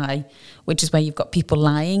long lie, which is where you've got people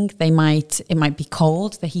lying. It might be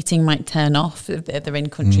cold. The heating might turn off if they're in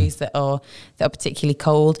countries that are particularly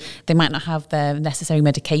cold. They might not have their necessary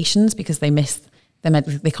medications because they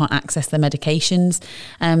can't access their medications.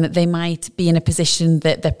 They might be in a position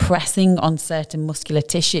that they're pressing on certain muscular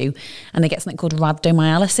tissue, and they get something called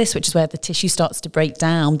rhabdomyolysis, which is where the tissue starts to break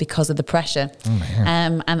down because of the pressure.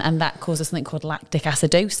 And that causes something called lactic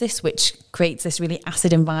acidosis, which creates this really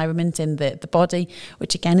acid environment in the body,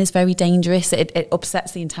 which again is very dangerous. It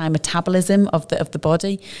upsets the entire metabolism of the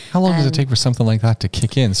body. How long does it take for something like that to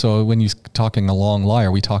kick in? So when you're talking a long lie,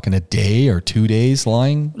 are we talking a day or 2 days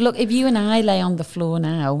lying? Look, if you and I lay on the floor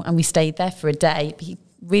now and we stayed there for a day, it'd be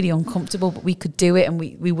really uncomfortable, but we could do it and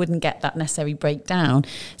we wouldn't get that necessary breakdown.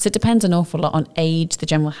 So it depends an awful lot on age, the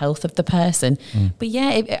general health of the person. But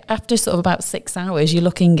after sort of about 6 hours, you're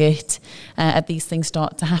looking at these things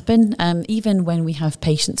start to happen. Even when we have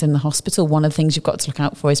patients in the hospital, one of the things you've got to look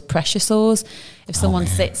out for is pressure sores. If someone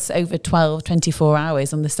sits over 24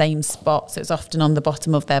 hours on the same spot, so it's often on the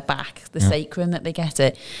bottom of their back, the sacrum that they get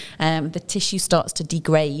it, the tissue starts to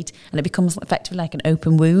degrade and it becomes effectively like an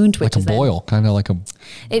open wound. Which like a boil, kind of like a...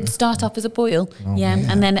 It'd start off as a boil,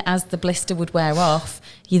 and then as the blister would wear off,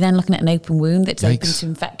 you're then looking at an open wound that's open to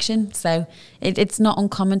infection. So it's not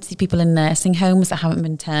uncommon to see people in nursing homes that haven't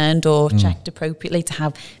been turned or checked appropriately to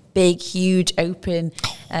have big, huge, open,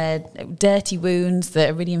 dirty wounds that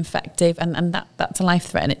are really infective, and that's a life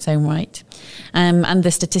threat in its own right. And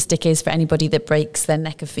the statistic is for anybody that breaks their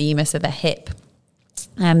neck or femur, so their hip,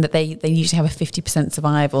 that they usually have a 50%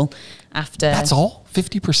 survival after. That's all?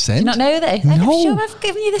 50%? Do you not know that? No. I'm sure I've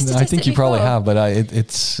given you the statistic I think you probably have, but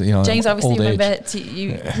it's James, obviously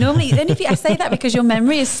remember normally only if I say that because your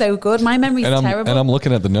memory is so good. My memory is terrible. And I'm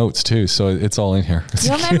looking at the notes too, so it's all in here.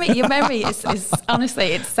 Your memory is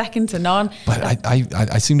honestly, it's second to none. But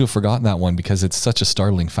I seem to have forgotten that one because it's such a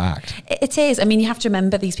startling fact. It is. I mean, you have to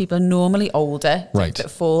remember these people are normally older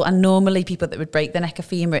that fall, and normally people that would break the neck or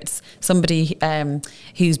femur, it's somebody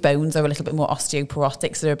whose bones are a little bit more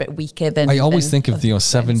osteoporotic, so they're a bit weaker than. I always think of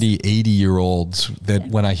 70, 80-year-olds that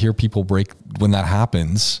when I hear people break, when that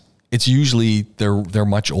happens, it's usually they're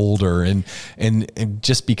much older and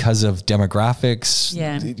just because of demographics,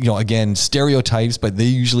 again, stereotypes, but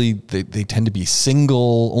they tend to be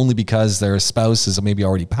single only because their spouse is maybe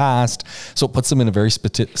already passed. So it puts them in a very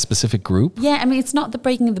specific group. Yeah, I mean, it's not the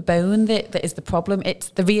breaking of the bone that is the problem. It's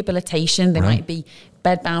the rehabilitation. They might be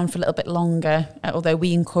bedbound for a little bit longer, although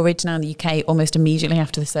we encourage now in the UK almost immediately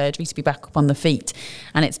after the surgery to be back up on the feet.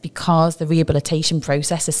 And it's because the rehabilitation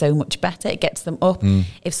process is so much better. It gets them up.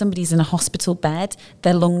 If somebody's in a hospital bed,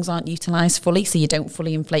 their lungs aren't utilised fully, so you don't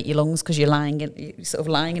fully inflate your lungs because you're lying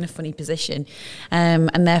in a funny position.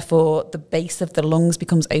 And therefore, the base of the lungs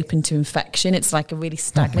becomes open to infection. It's like a really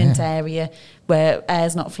stagnant area where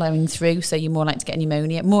air's not flowing through, so you're more likely to get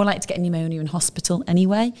pneumonia, in hospital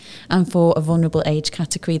anyway. And for a vulnerable age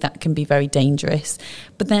category, that can be very dangerous.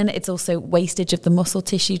 But then it's also wastage of the muscle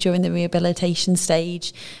tissue during the rehabilitation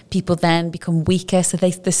stage. People then become weaker, so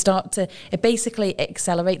they start to, it basically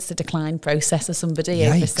accelerates the decline process of somebody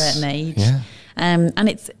over a certain age. Yeah. And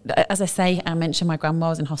it's, as I say, I mentioned my grandma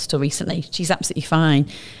was in hospital recently. She's absolutely fine.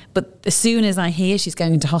 But as soon as I hear she's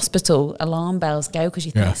going into hospital, alarm bells go, because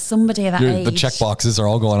you think somebody of that age. The check boxes are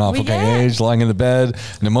all going off. Well, okay, age, lying in the bed,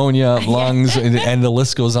 pneumonia, lungs, and the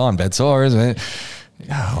list goes on. Bed sores.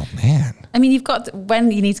 Oh, man. I mean, when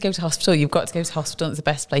you need to go to hospital, you've got to go to hospital. It's the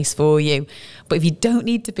best place for you. But if you don't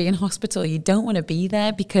need to be in hospital, you don't want to be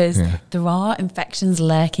there, because there are infections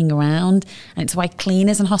lurking around. And it's why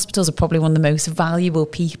cleaners in hospitals are probably one of the most valuable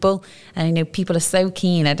people. And, people are so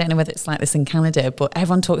keen. I don't know whether it's like this in Canada, but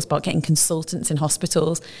everyone talks about getting consultants in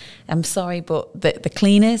hospitals. I'm sorry, but the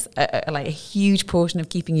cleaners are like a huge portion of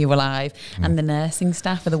keeping you alive. And the nursing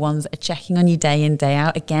staff are the ones that are checking on you day in, day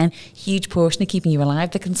out. Again, huge portion of keeping you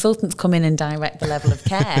alive. The consultants come in and direct the level of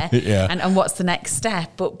care and what's the next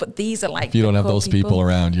step. But these are like, if you don't have those people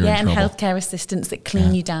around, you're in trouble. And healthcare assistants that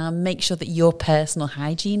clean you down, make sure that your personal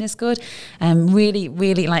hygiene is good. Really,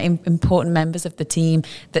 really like important members of the team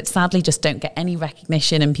that sadly just don't get any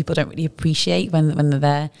recognition, and people don't really appreciate when they're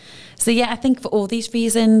there. So I think for all these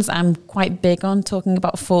reasons, I'm quite big on talking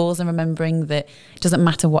about falls and remembering that it doesn't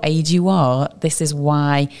matter what age you are. This is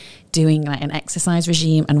why doing like an exercise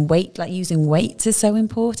regime and using weights is so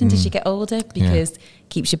important as you get older, because it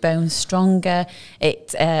keeps your bones stronger.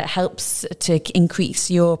 It helps to increase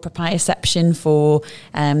your proprioception for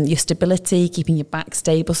your stability, keeping your back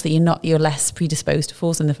stable, so that you're less predisposed to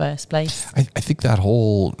falls in the first place. I think that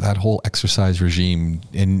whole exercise regime,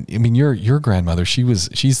 and I mean your grandmother,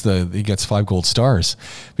 he gets 5 gold stars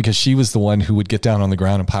because she was the one who would get down on the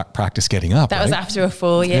ground and practice getting up. That was after a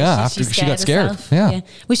fall. After she got scared. Herself. Yeah.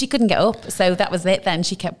 Well, she couldn't get up, so that was it. Then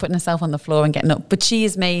she kept putting herself on the floor and getting up. But she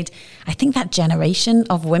has made, I think that generation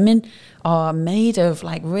of women are made of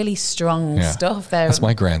like really strong stuff. That's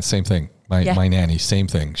my grand, same thing. My nanny, same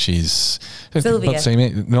thing. She's Sylvia. Same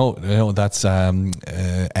age. No, that's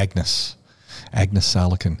Agnes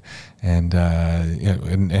Salican.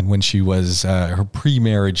 And when she was, her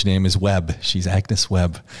pre-marriage name is Webb. She's Agnes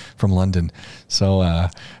Webb from London. So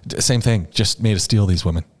same thing, just made of steel, these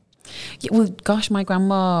women. Yeah, well, gosh, my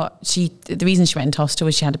grandma, the reason she went into hospital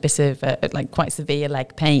was she had a bit of quite severe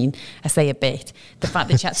leg pain. I say a bit. The fact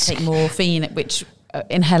that she had to take morphine, which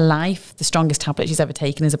in her life, the strongest tablet she's ever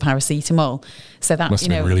taken is a paracetamol. So that must have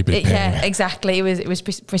been really big pain. Yeah, exactly. It was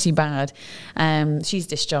pretty bad. She's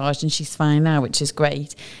discharged and she's fine now, which is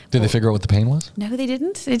great. Did they figure out what the pain was? No, they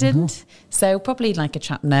didn't. They didn't. So probably like a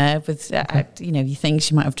trapped nerve with, you think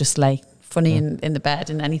she might have just funny in the bed,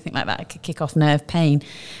 and anything like that could kick off nerve pain.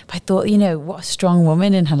 But I thought, what a strong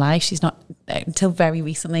woman in her life. She's not, until very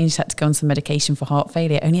recently, she's had to go on some medication for heart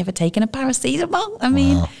failure, only ever taken a paracetamol. I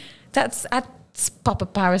mean, I'd pop a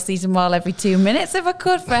paracetamol every 2 minutes if I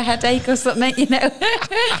could for a headache or something,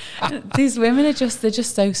 These women they're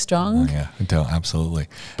just so strong. Oh, yeah, absolutely.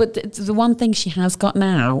 But the one thing she has got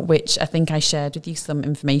now, which I think I shared with you some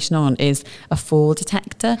information on, is a fall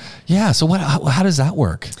detector. Yeah, so how does that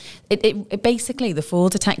work? It basically, the fall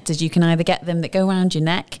detectors, you can either get them that go around your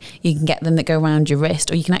neck, you can get them that go around your wrist,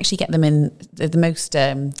 or you can actually get them in the most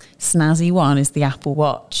snazzy one is the Apple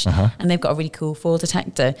Watch. And they've got a really cool fall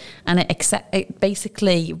detector, and it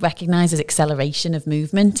basically recognizes acceleration of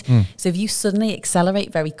movement. So if you suddenly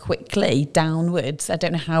accelerate very quickly downwards, I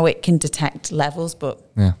don't know how it can detect levels, but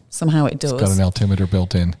somehow it does. It's got an altimeter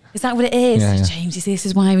built in. Is that what it is? Yeah. James, you see, this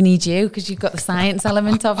is why we need you, because you've got the science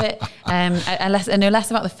element of it. I know less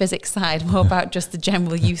about the physics side, more about just the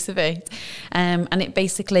general use of it. And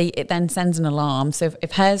it then sends an alarm. So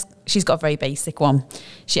if she's got a very basic one.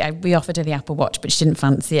 We offered her the Apple Watch, but she didn't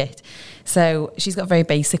fancy it. So she's got a very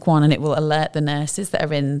basic one, and it will alert the nurses that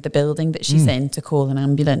are in the building that she's in to call an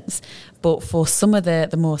ambulance. But for some of the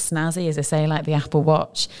more snazzy, as I say, like the Apple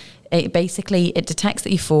Watch, it detects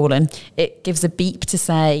that you've fallen. It gives a beep to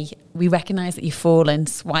say, we recognise that you've fallen,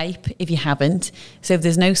 swipe if you haven't. So if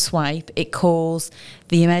there's no swipe, it calls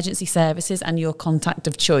the emergency services and your contact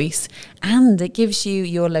of choice. And it gives you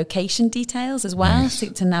your location details as well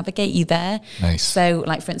to navigate you there. Nice. So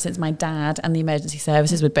like, for instance, my dad and the emergency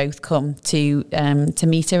services would both come to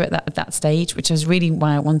meet her at that stage, which was really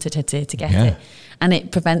why I wanted her to get it. And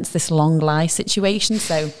it prevents this long lie situation.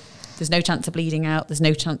 So there's no chance of bleeding out. There's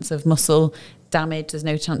no chance of muscle damage. There's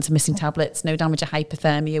no chance of missing tablets, no damage of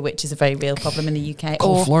hypothermia, which is a very real problem in the UK.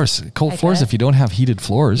 Cold floors, if you don't have heated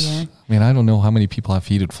floors. Yeah. I mean, I don't know how many people have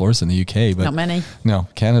heated floors in the UK, but not many. No,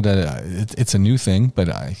 Canada, it's a new thing, but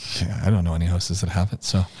I don't know any houses that have it.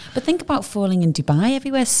 So, but think about falling in Dubai.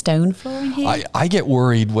 Everywhere's stone flooring here. I get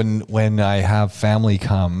worried when I have family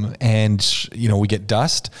come and we get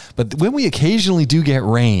dust, but when we occasionally do get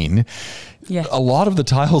rain. Yeah. A lot of the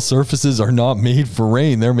tile surfaces are not made for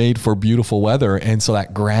rain. They're made for beautiful weather. And so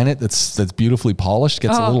that granite that's beautifully polished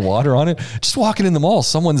gets a little water on it. Just walking in the mall,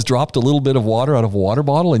 someone's dropped a little bit of water out of a water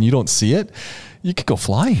bottle and you don't see it. You could go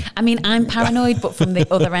flying. I mean, I'm paranoid, but from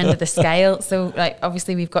the other end of the scale. So, like,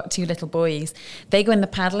 obviously, we've got 2 little boys. They go in the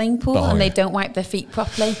paddling pool and they don't wipe their feet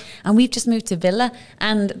properly. And we've just moved to Villa,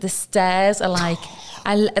 and the stairs are like,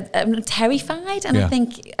 I'm terrified. And I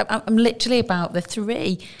think I'm literally about the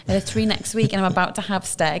 3 next week, and I'm about to have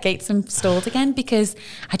stair gates installed again because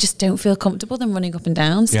I just don't feel comfortable them running up and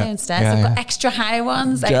down stone stairs. I've got extra high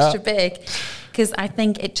ones, extra big. Because I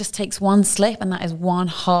think it just takes one slip, and that is one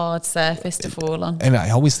hard surface to fall on. And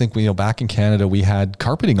I always think, back in Canada, we had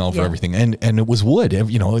carpeting over everything, and it was wood.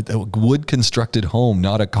 A wood constructed home,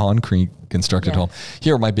 not a concrete constructed home.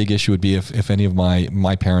 Here, my big issue would be if any of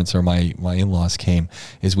my parents or my in-laws came,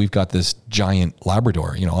 is we've got this giant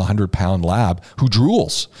Labrador, 100-pound lab who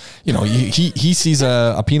drools. He sees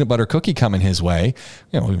a peanut butter cookie coming his way.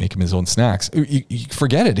 We make him his own snacks. You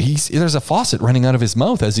forget it. There's a faucet running out of his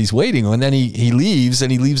mouth as he's waiting, and then he leaves,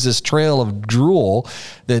 and he leaves this trail of drool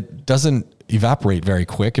that doesn't evaporate very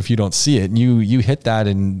quick if you don't see it. And you hit that,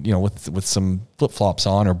 and with some flip-flops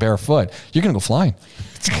on or barefoot, you're gonna go flying.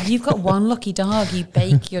 You've got one lucky dog. You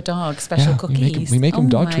bake your dog special cookies. We make him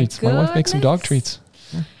dog treats. Goodness. My wife makes him dog treats.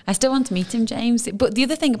 Yeah. I still want to meet him, James. But the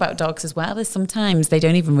other thing about dogs as well is sometimes they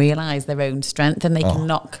don't even realise their own strength, and they can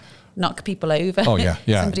knock people over. Oh yeah.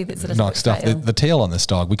 Somebody that's a little knock stuff. The tail on this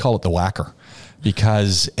dog, we call it the whacker.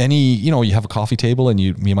 Because you have a coffee table and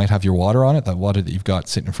you might have your water on it, that water that you've got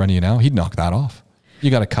sitting in front of you now, he'd knock that off.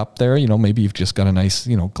 You got a cup there, maybe you've just got a nice,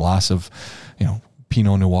 glass of,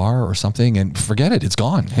 Pinot Noir or something, and forget it, it's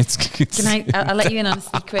gone. I'll let you in on a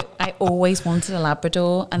secret. I always wanted a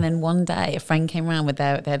Labrador, and then one day a friend came around with they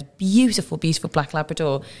had a beautiful, beautiful black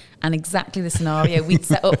Labrador, and exactly the scenario. We'd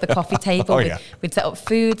set up the coffee table, we'd set up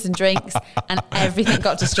foods and drinks, and everything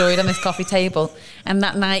got destroyed on this coffee table. And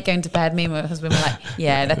that night, going to bed, me and my husband were like,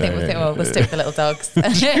 I think we'll stick with the little dogs.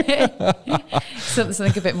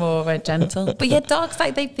 Something a bit more gentle. But dogs,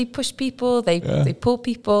 like they push people, they pull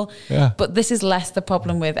people. Yeah. But this is less the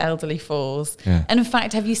problem with elderly falls. Yeah. And in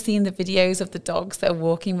fact, have you seen the videos of the dogs that are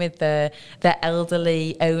walking with their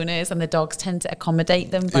elderly owners, and the dogs tend to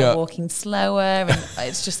accommodate them by walking slower, and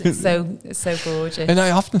it's so gorgeous. And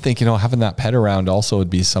I often think, having that pet around also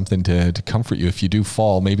would be something to comfort you. If you do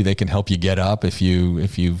fall, maybe they can help you get up if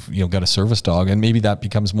you've got a service dog, and maybe that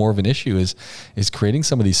becomes more of an issue is creating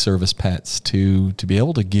some of these service pets to be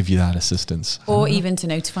able to give you that assistance. Or even to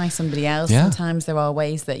notify somebody else. Yeah. Sometimes there are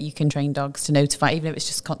ways that you can train dogs to notify, even if it's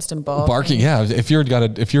just constant barking. Yeah. If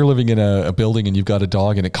you're living in a building and you've got a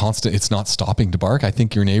dog and it's not stopping to bark, I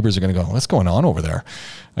think your neighbors are going to go, what's going on over there?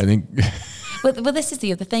 I think... Well, this is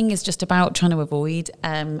the other thing, is just about trying to avoid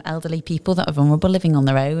elderly people that are vulnerable living on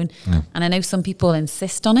their own. Yeah. And I know some people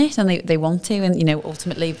insist on it, and they want to, and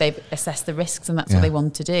ultimately they've assessed the risks, and that's what they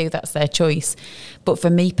want to do. That's their choice. But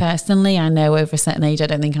for me personally, I know over a certain age, I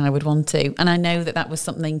don't think I would want to. And I know that was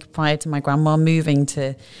something prior to my grandma moving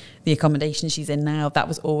to the accommodation she's in now. That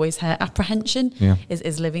was always her apprehension,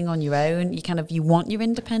 is living on your own. You want your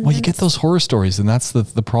independence. Well, you get those horror stories, and that's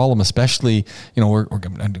the problem, especially, I'm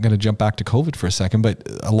going to jump back to COVID for a second, but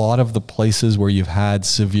a lot of the places where you've had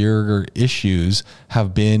severe issues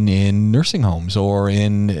have been in nursing homes or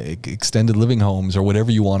in extended living homes or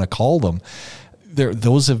whatever you want to call them.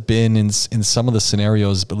 Those have been in some of the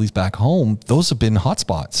scenarios, at least back home, those have been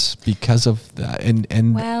hotspots because of that. And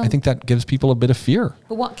I think that gives people a bit of fear.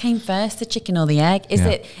 But what came first, the chicken or the egg? Is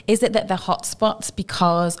it that they're hotspots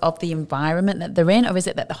because of the environment that they're in, or is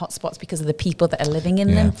it that they're hotspots because of the people that are living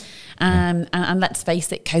in them? And let's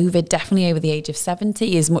face it, COVID definitely over the age of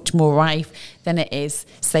 70 is much more rife than it is,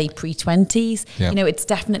 say, pre-20s. Yeah. It's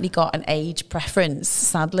definitely got an age preference,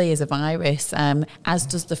 sadly, as a virus, as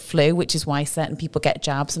does the flu, which is why certain people get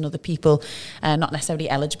jabs and other people not necessarily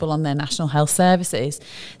eligible on their national health services.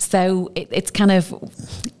 So it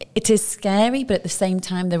is scary, but at the same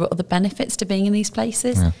time, there are other benefits to being in these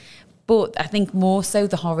places. Yeah. But I think more so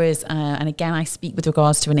the horrors, and again, I speak with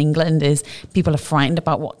regards to in England, is people are frightened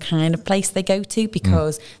about what kind of place they go to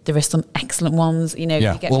because there are some excellent ones. You know,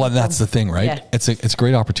 Yeah. you get Well, and that's the thing, right? Yeah. It's a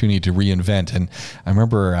great opportunity to reinvent. And I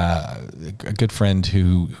remember a good friend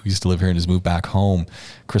who used to live here and has moved back home,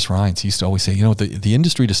 Chris Rhines, he used to always say, you know, the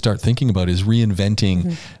industry to start thinking about is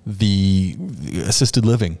reinventing the assisted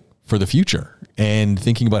living for the future and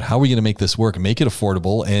thinking about how are we going to make this work and make it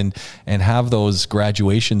affordable and have those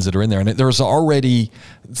graduations that are in there. And there's already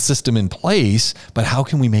a system in place, but how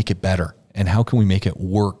can we make it better? And how can we make it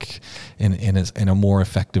work in a more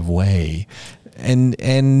effective way?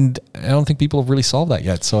 And I don't think people have really solved that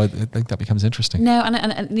yet. So I think that becomes interesting. No, and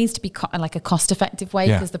it needs to be like a cost-effective way,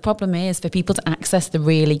 because the problem is for people to access the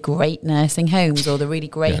really great nursing homes or the really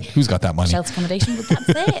great who's got that money? shelter accommodation. Well,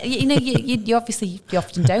 that's it. You know, you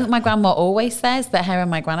often don't. My grandma always says that her and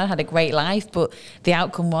my granddad had a great life, but the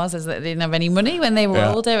outcome was is that they didn't have any money when they were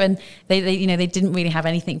older, and they didn't really have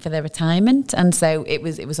anything for their retirement, and so it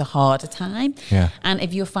was a harder time. Yeah. And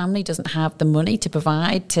if your family doesn't have the money to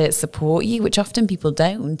provide to support you, which often people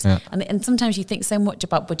don't, and sometimes you think so much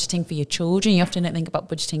about budgeting for your children, you often don't think about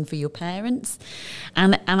budgeting for your parents.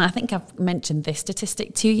 And I think I've mentioned this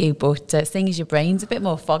statistic to you, but seeing as your brain's a bit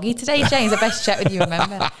more foggy today, James, I best check with you.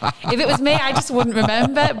 Remember, if it was me, I just wouldn't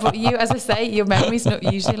remember. But you, as I say, your memory's not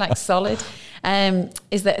usually like solid.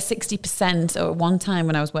 Is that 60%, or one time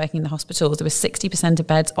when I was working in the hospitals, there was 60% of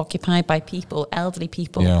beds occupied by people, elderly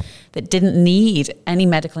people, that didn't need any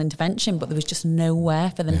medical intervention, but there was just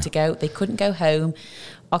nowhere for them to go. They couldn't go home.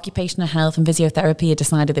 Occupational health and physiotherapy had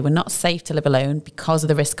decided they were not safe to live alone because of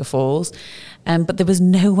the risk of falls. But there was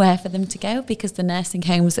nowhere for them to go because the nursing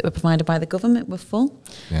homes that were provided by the government were full.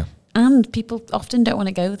 Yeah. And people often don't want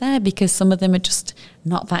to go there because some of them are just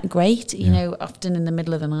not that great. You know, often in the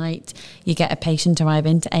middle of the night, you get a patient arrive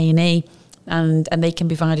into A&E and they can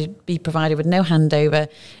be provided with no handover.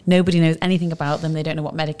 Nobody knows anything about them. They don't know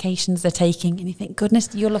what medications they're taking. And you think, goodness,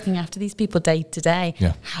 you're looking after these people day to day.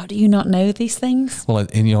 Yeah. How do you not know these things? Well,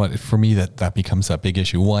 and you know what, for me, that becomes that big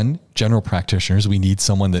issue. One, general practitioners, we need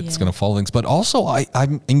someone that's going to follow things. But also,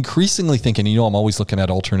 I'm increasingly thinking, you know, I'm always looking at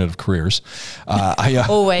alternative careers.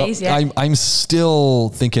 Always, yeah. I'm still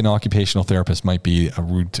thinking occupational therapist might be a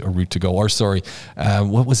route to go. Or sorry,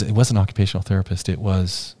 what was it? It wasn't an occupational therapist. It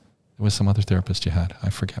was some other therapist you had. I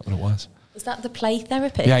forget what it was. Was that the play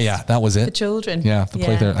therapist? Yeah, that was it. For children. Yeah, the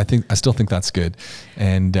play therapist. I still think that's good.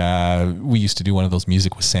 And we used to do one of those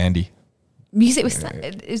Music with Sandy. Music with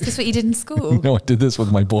is this what you did in school? No, I did this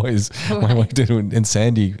with my boys. Right. My wife did it in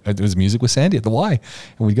Sandy. It was Music with Sandy at the Y.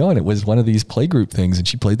 And we'd go, and it was one of these play group things, and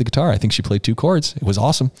she played the guitar. I think she played 2 chords. It was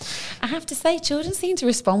awesome. I have to say, children seem to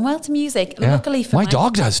respond well to music. Yeah. Luckily for my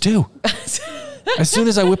dog does too. As soon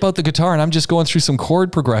as I whip out the guitar and I'm just going through some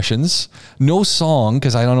chord progressions, no song,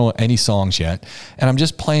 because I don't know any songs yet, and I'm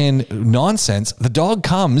just playing nonsense, the dog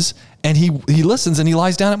comes and he listens and he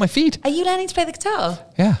lies down at my feet. Are you learning to play the guitar?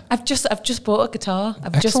 Yeah. I've just bought a guitar.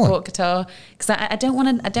 Excellent. Just bought a guitar because I don't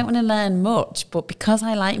want to learn much, but because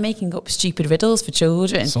I like making up stupid riddles for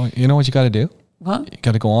children. So you know what you got to do? What? You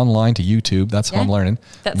got to go online to YouTube. That's how I'm learning.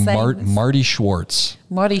 That's Marty Schwartz.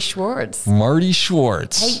 Marty Schwartz. Marty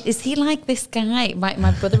Schwartz. Hey, is he like this guy?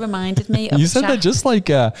 My brother reminded me of you said that just like,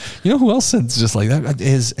 you know who else said just like that?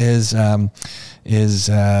 Is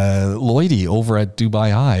Lloydie over at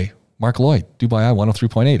Dubai Eye. Mark Lloyd, Dubai Eye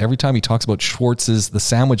 103.8. Every time he talks about Schwartz's, the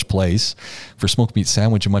sandwich place for smoked meat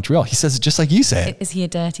sandwich in Montreal, he says it just like you said. Is he a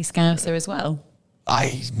dirty Scouser as well?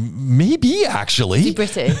 Maybe actually. Is he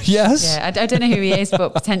British? Yes. Yeah, I don't know who he is,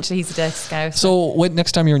 but potentially he's a dirty Scouser. So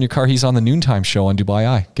next time you're in your car, he's on the noontime show on Dubai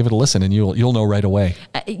Eye. Give it a listen and you'll know right away.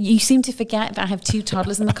 You seem to forget that I have 2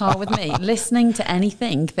 toddlers in the car with me, listening to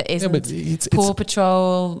anything that isn't Paw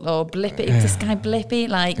Patrol or Blippi. Is this guy Blippi?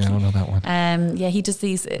 Like, I don't know that one. He does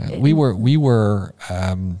these. We were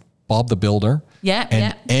Bob the Builder. Yeah.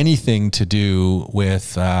 And anything to do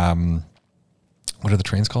with. What are the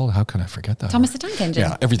trains called? How can I forget that? Thomas the Tank Engine.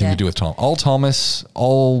 Yeah, everything to do with Tom. All Thomas,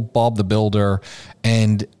 all Bob the Builder.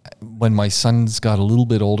 And when my sons got a little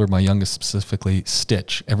bit older, my youngest specifically,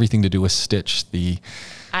 Stitch. Everything to do with Stitch.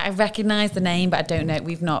 I recognise the name, but I don't know.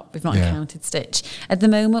 We've not encountered Stitch. At the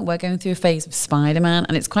moment, we're going through a phase of Spider-Man,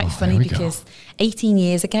 and it's quite funny because 18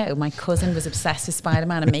 years ago, my cousin was obsessed with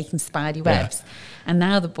Spider-Man and making Spidey webs. And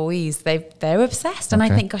now the boys, they're obsessed. And I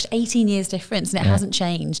think, gosh, 18 years difference, and it hasn't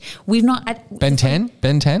changed. We've not... Ben 10?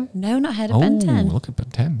 Ben 10? No, not heard of Ben 10. Look at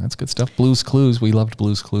Ben 10. That's good stuff. Blue's Clues. We loved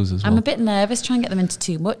Blue's Clues as well. I'm a bit nervous trying to get them into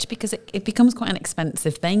too much because because it becomes quite an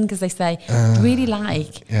expensive thing because they say, really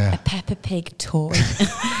like a Peppa Pig toy.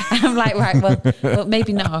 And I'm like, right, well,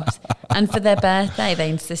 maybe not. And for their birthday, they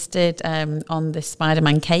insisted on this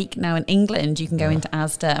Spider-Man cake. Now in England, you can go into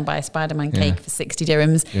Asda and buy a Spider-Man cake for 60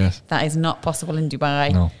 dirhams. Yes. That is not possible in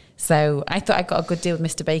Dubai. No. So I thought I got a good deal with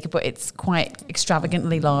Mr. Baker, but it's quite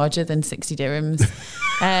extravagantly larger than 60 dirhams.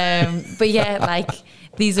 But yeah, like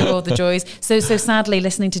these are all the joys. So sadly,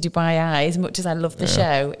 listening to Dubai Eye, as much as I love the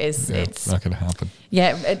show, it's not going to happen.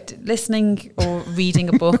 Yeah, listening or reading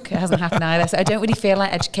a book hasn't happened either. So I don't really feel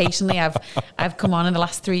like educationally I've come on in the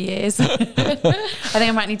last 3 years. I think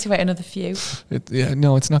I might need to wait another few.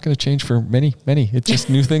 No, it's not going to change for many. It's just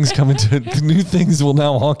new things come into new things will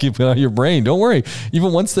now occupy your brain. Don't worry.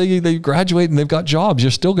 Even once they graduate and they've got jobs,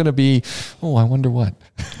 you're still going to be, I wonder what.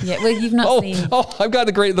 Yeah, well, you've not seen. I've got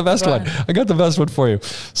the best one. I got the best one for you.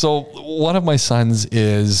 So one of my sons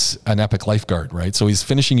is an epic lifeguard, right? So he's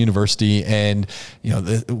finishing university, and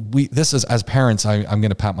this is, as parents, I'm going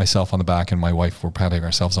to pat myself on the back, and my wife, we're patting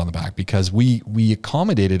ourselves on the back because we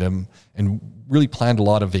accommodated him and really planned a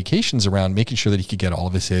lot of vacations around making sure that he could get all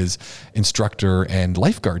of his instructor and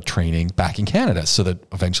lifeguard training back in Canada so that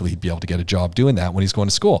eventually he'd be able to get a job doing that when he's going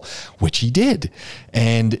to school, which he did.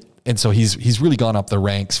 And so he's really gone up the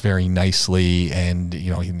ranks very nicely, and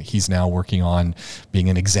he's now working on being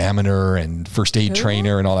an examiner and first aid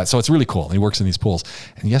trainer and all that. So it's really cool. And he works in these pools.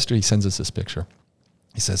 And yesterday he sends us this picture.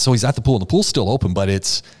 He says, so he's at the pool, and the pool's still open, but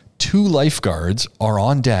it's 2 lifeguards are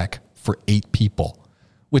on deck for 8 people.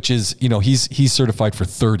 Which is, he's certified for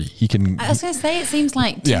 30. He can. I was going to say, it seems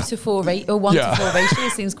like 2 to 4 or 1 to 4 ratio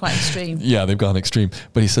seems quite extreme. Yeah, they've gone extreme.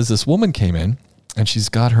 But he says this woman came in and she's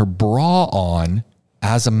got her bra on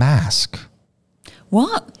as a mask.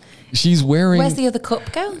 What? She's wearing. Where's the other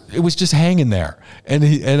cup go? It was just hanging there,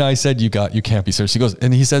 and I said, "You can't be serious." She goes,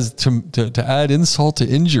 and he says to add insult to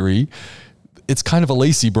injury, it's kind of a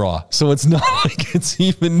lacy bra, so it's not like it's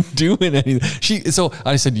even doing anything. So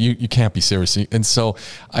I said, you can't be serious. And so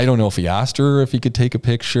I don't know if he asked her if he could take a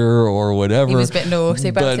picture or whatever. He was a bit naughty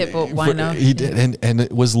about it, but why not? He did, and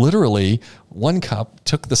it was literally one cup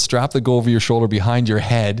took the strap that go over your shoulder behind your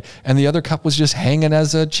head, and the other cup was just hanging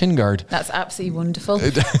as a chin guard. That's absolutely wonderful.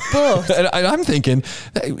 But and I'm thinking,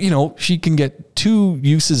 she can get 2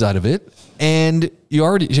 uses out of it, and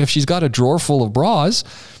if she's got a drawer full of bras,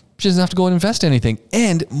 she doesn't have to go and invest anything.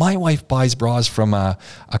 And my wife buys bras from a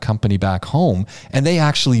company back home, and they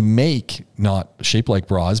actually make, not shaped like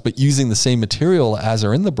bras, but using the same material as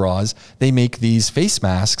are in the bras, they make these face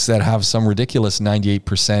masks that have some ridiculous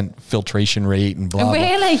 98% filtration rate and blah,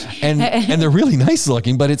 really? Blah. And they're really nice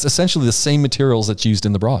looking, but it's essentially the same materials that's used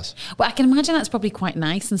in the bras. Well, I can imagine that's probably quite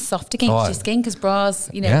nice and soft against your skin, because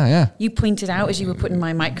bras, you pointed out as you were putting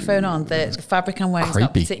my microphone on, the fabric I'm wearing is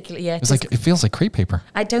not particularly, it feels like crepe paper.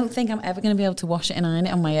 I don't think I'm ever going to be able to wash it and iron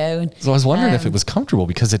it on my own. So I was wondering if it was comfortable,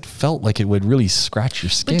 because it felt like it would really scratch your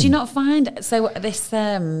skin. But do you not find, so this,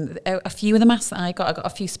 a few of the masks that I got a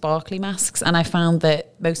few sparkly masks, and I found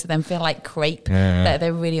that most of them feel like crepe. That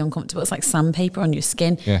they're really uncomfortable. It's like sandpaper on your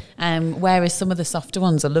skin. Whereas some of the softer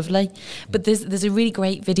ones are lovely. But there's a really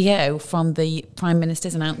great video from the Prime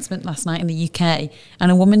Minister's announcement last night in the UK,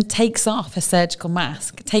 and a woman takes off her surgical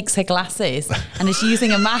mask, takes her glasses, and is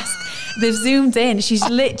using a mask. They've zoomed in. She's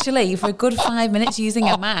literally, for a good 5 minutes, using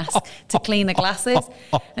a mask to clean her glasses.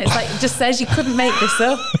 And it's like, it just says you couldn't make this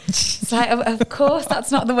up. It's like, of course,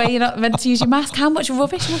 that's not the way you're not meant to use your mask. How much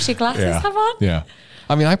rubbish must your glasses have on? Yeah.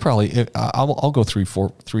 I mean, I'll go 3,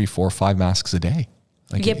 4, 5 masks a day.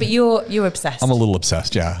 Like, but you're obsessed. I'm a little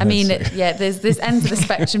obsessed, yeah. I mean, there's ends of the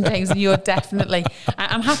spectrum, James, and you're definitely.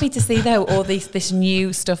 I'm happy to see though all this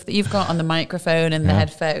new stuff that you've got on the microphone and the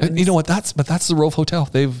headphones. You know what? That's the Rove Hotel.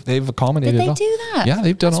 They've accommodated. Did they do that? Yeah,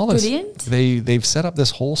 they've done all this. Brilliant. They've set up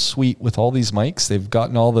this whole suite with all these mics. They've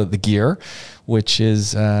gotten all the gear, which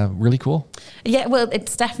is really cool. Yeah, well,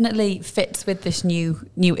 it's definitely fits with this new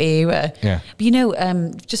era. Yeah.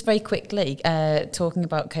 But just very quickly, talking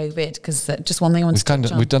about COVID, because just one thing I want to touch on.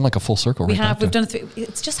 We've done like a full circle. We've done.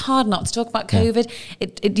 It's just hard not to talk about COVID.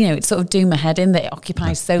 Yeah. It's sort of doing my head in that it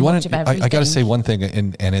occupies so much of everything. I got to say one thing,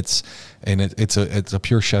 and it's a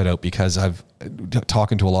pure shout out, because I've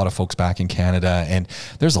talking to a lot of folks back in Canada, and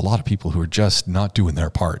there's a lot of people who are just not doing their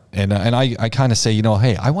part. And I kind of say,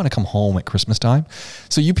 hey, I want to come home at Christmas time,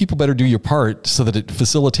 so you people better do your part so that it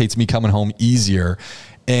facilitates me coming home easier.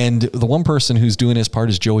 And the one person who's doing his part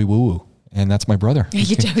is Joey Woo Woo. And that's my brother.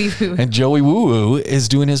 Joey Woo. And Joey Woo Woo is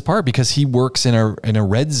doing his part, because he works in a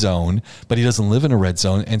red zone, but he doesn't live in a red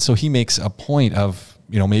zone. And so he makes a point of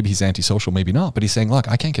maybe he's antisocial, maybe not, but he's saying, look,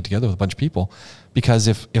 I can't get together with a bunch of people because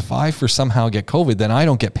if I for somehow get COVID, then I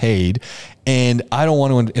don't get paid. And I don't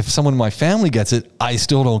want to, if someone in my family gets it, I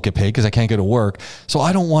still don't get paid because I can't go to work. So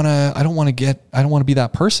I don't want to be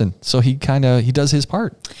that person. So he does his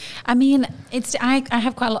part. I mean, I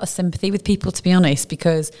have quite a lot of sympathy with people, to be honest,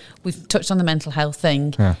 because we've touched on the mental health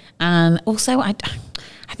thing. Yeah. And also I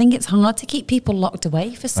think it's hard to keep people locked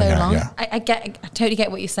away for so long. Yeah. I totally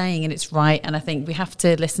get what you're saying, and it's right. And I think we have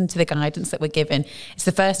to listen to the guidance that we're given. It's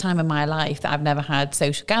the first time in my life that I've never had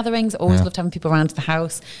social gatherings. Always loved having people around the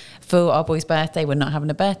house. For our boy's birthday, we're not having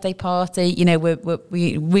a birthday party.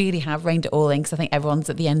 We really have reined it all in because I think everyone's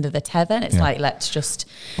at the end of the tether. And it's like, let's just.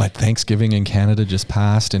 But Thanksgiving in Canada just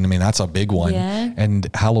passed, and I mean that's a big one. Yeah. And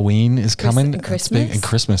Halloween is coming. And Christmas. And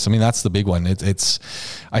Christmas. I mean that's the big one.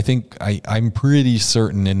 I think I'm pretty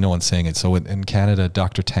certain, and no one's saying it. So in Canada,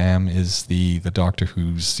 Dr. Tam is the doctor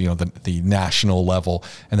who's the national level,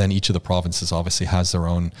 and then each of the provinces obviously has their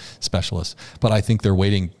own specialists. But I think they're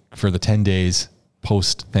waiting for the 10 days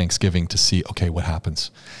post Thanksgiving to see, okay, what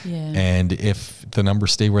happens. Yeah. And if the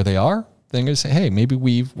numbers stay where they are, then they're going to say, hey, maybe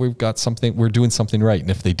we've got something, we're doing something right.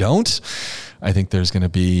 And if they don't, I think there's going to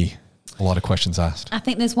be a lot of questions asked. I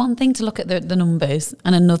think there's one thing to look at the numbers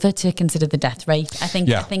and another to consider the death rate. I think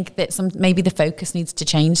that maybe the focus needs to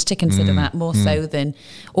change to consider that more so than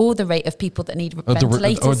or the rate of people that need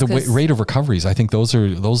ventilators. Or the rate of recoveries. I think those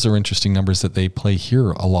are interesting numbers that they play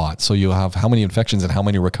here a lot. So you have how many infections and how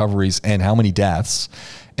many recoveries and how many deaths.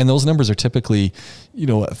 And those numbers are typically,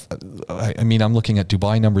 I mean, I'm looking at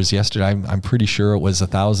Dubai numbers yesterday. I'm pretty sure it was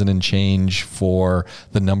 1,000 and change for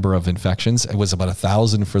the number of infections. It was about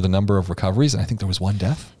 1,000 for the number of recoveries. And I think there was one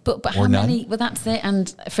death. But how many? Well, that's it.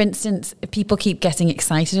 And for instance, people keep getting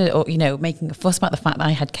excited or, making a fuss about the fact that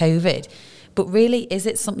I had COVID. But really, is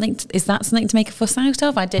that something to make a fuss out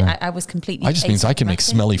of? I was completely. I just means I can make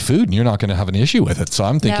smelly food, and you're not going to have an issue with it. So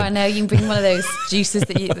I'm thinking. No, I know you can bring one of those juices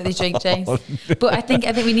that you drink, James. But I think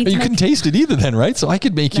we need. You couldn't taste it either, then, right? So I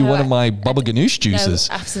could make you one of my Baba Ganoush juices.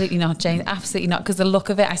 No, absolutely not, James. Absolutely not, because the look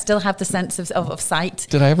of it, I still have the sense of sight.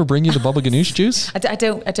 Did I ever bring you the Baba Ganoush juice? I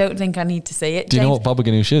don't think I need to see it. Do you know what Baba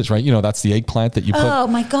Ganoush is? Right? That's the eggplant that you put. Oh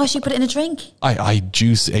my gosh, you put it in a drink. I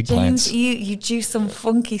juice eggplants. James, you juice some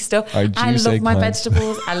funky stuff. I love my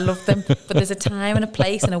vegetables. I love them, but there's a time and a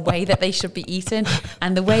place and a way that they should be eaten,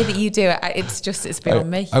 and the way that you do it, it's beyond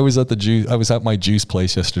me. I was at my juice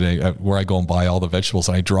place yesterday where I go and buy all the vegetables,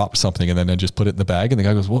 and I drop something and then I just put it in the bag, and the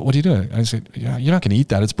guy goes, what are you doing? I said, yeah, you're not going to eat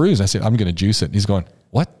that, it's bruised. I said, I'm going to juice it. And he's going,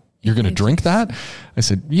 what? You're going to drink that? I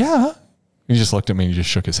said, yeah. He just looked at me and he just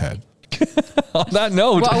shook his head. On that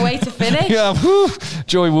note, what a way to finish. Yeah,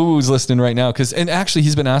 Joey Woo Woo's listening right now and actually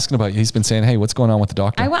he's been asking about you. He's been saying, hey, what's going on with the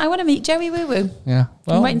doctor? I want to meet Joey Woo Woo. Yeah,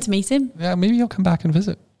 well, I'm waiting to meet him. Yeah, maybe he'll come back and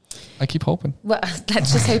visit. I keep hoping. Well,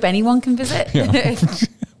 let's just hope anyone can visit. Yeah.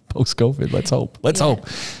 Post-COVID, let's hope. Let's hope.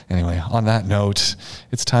 Anyway, on that note,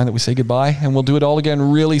 it's time that we say goodbye, and we'll do it all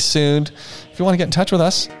again really soon. If you want to get in touch with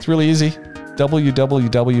us, it's really easy.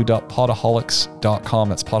 www.podaholics.com.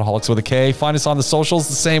 That's Podaholics with a K. Find us on the socials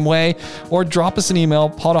the same way, or drop us an email,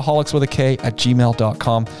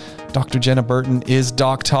 podaholics@gmail.com. Dr. Jenna Burton is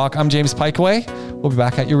Doc Talk. I'm James Pikeway. We'll be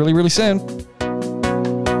back at you really, really soon.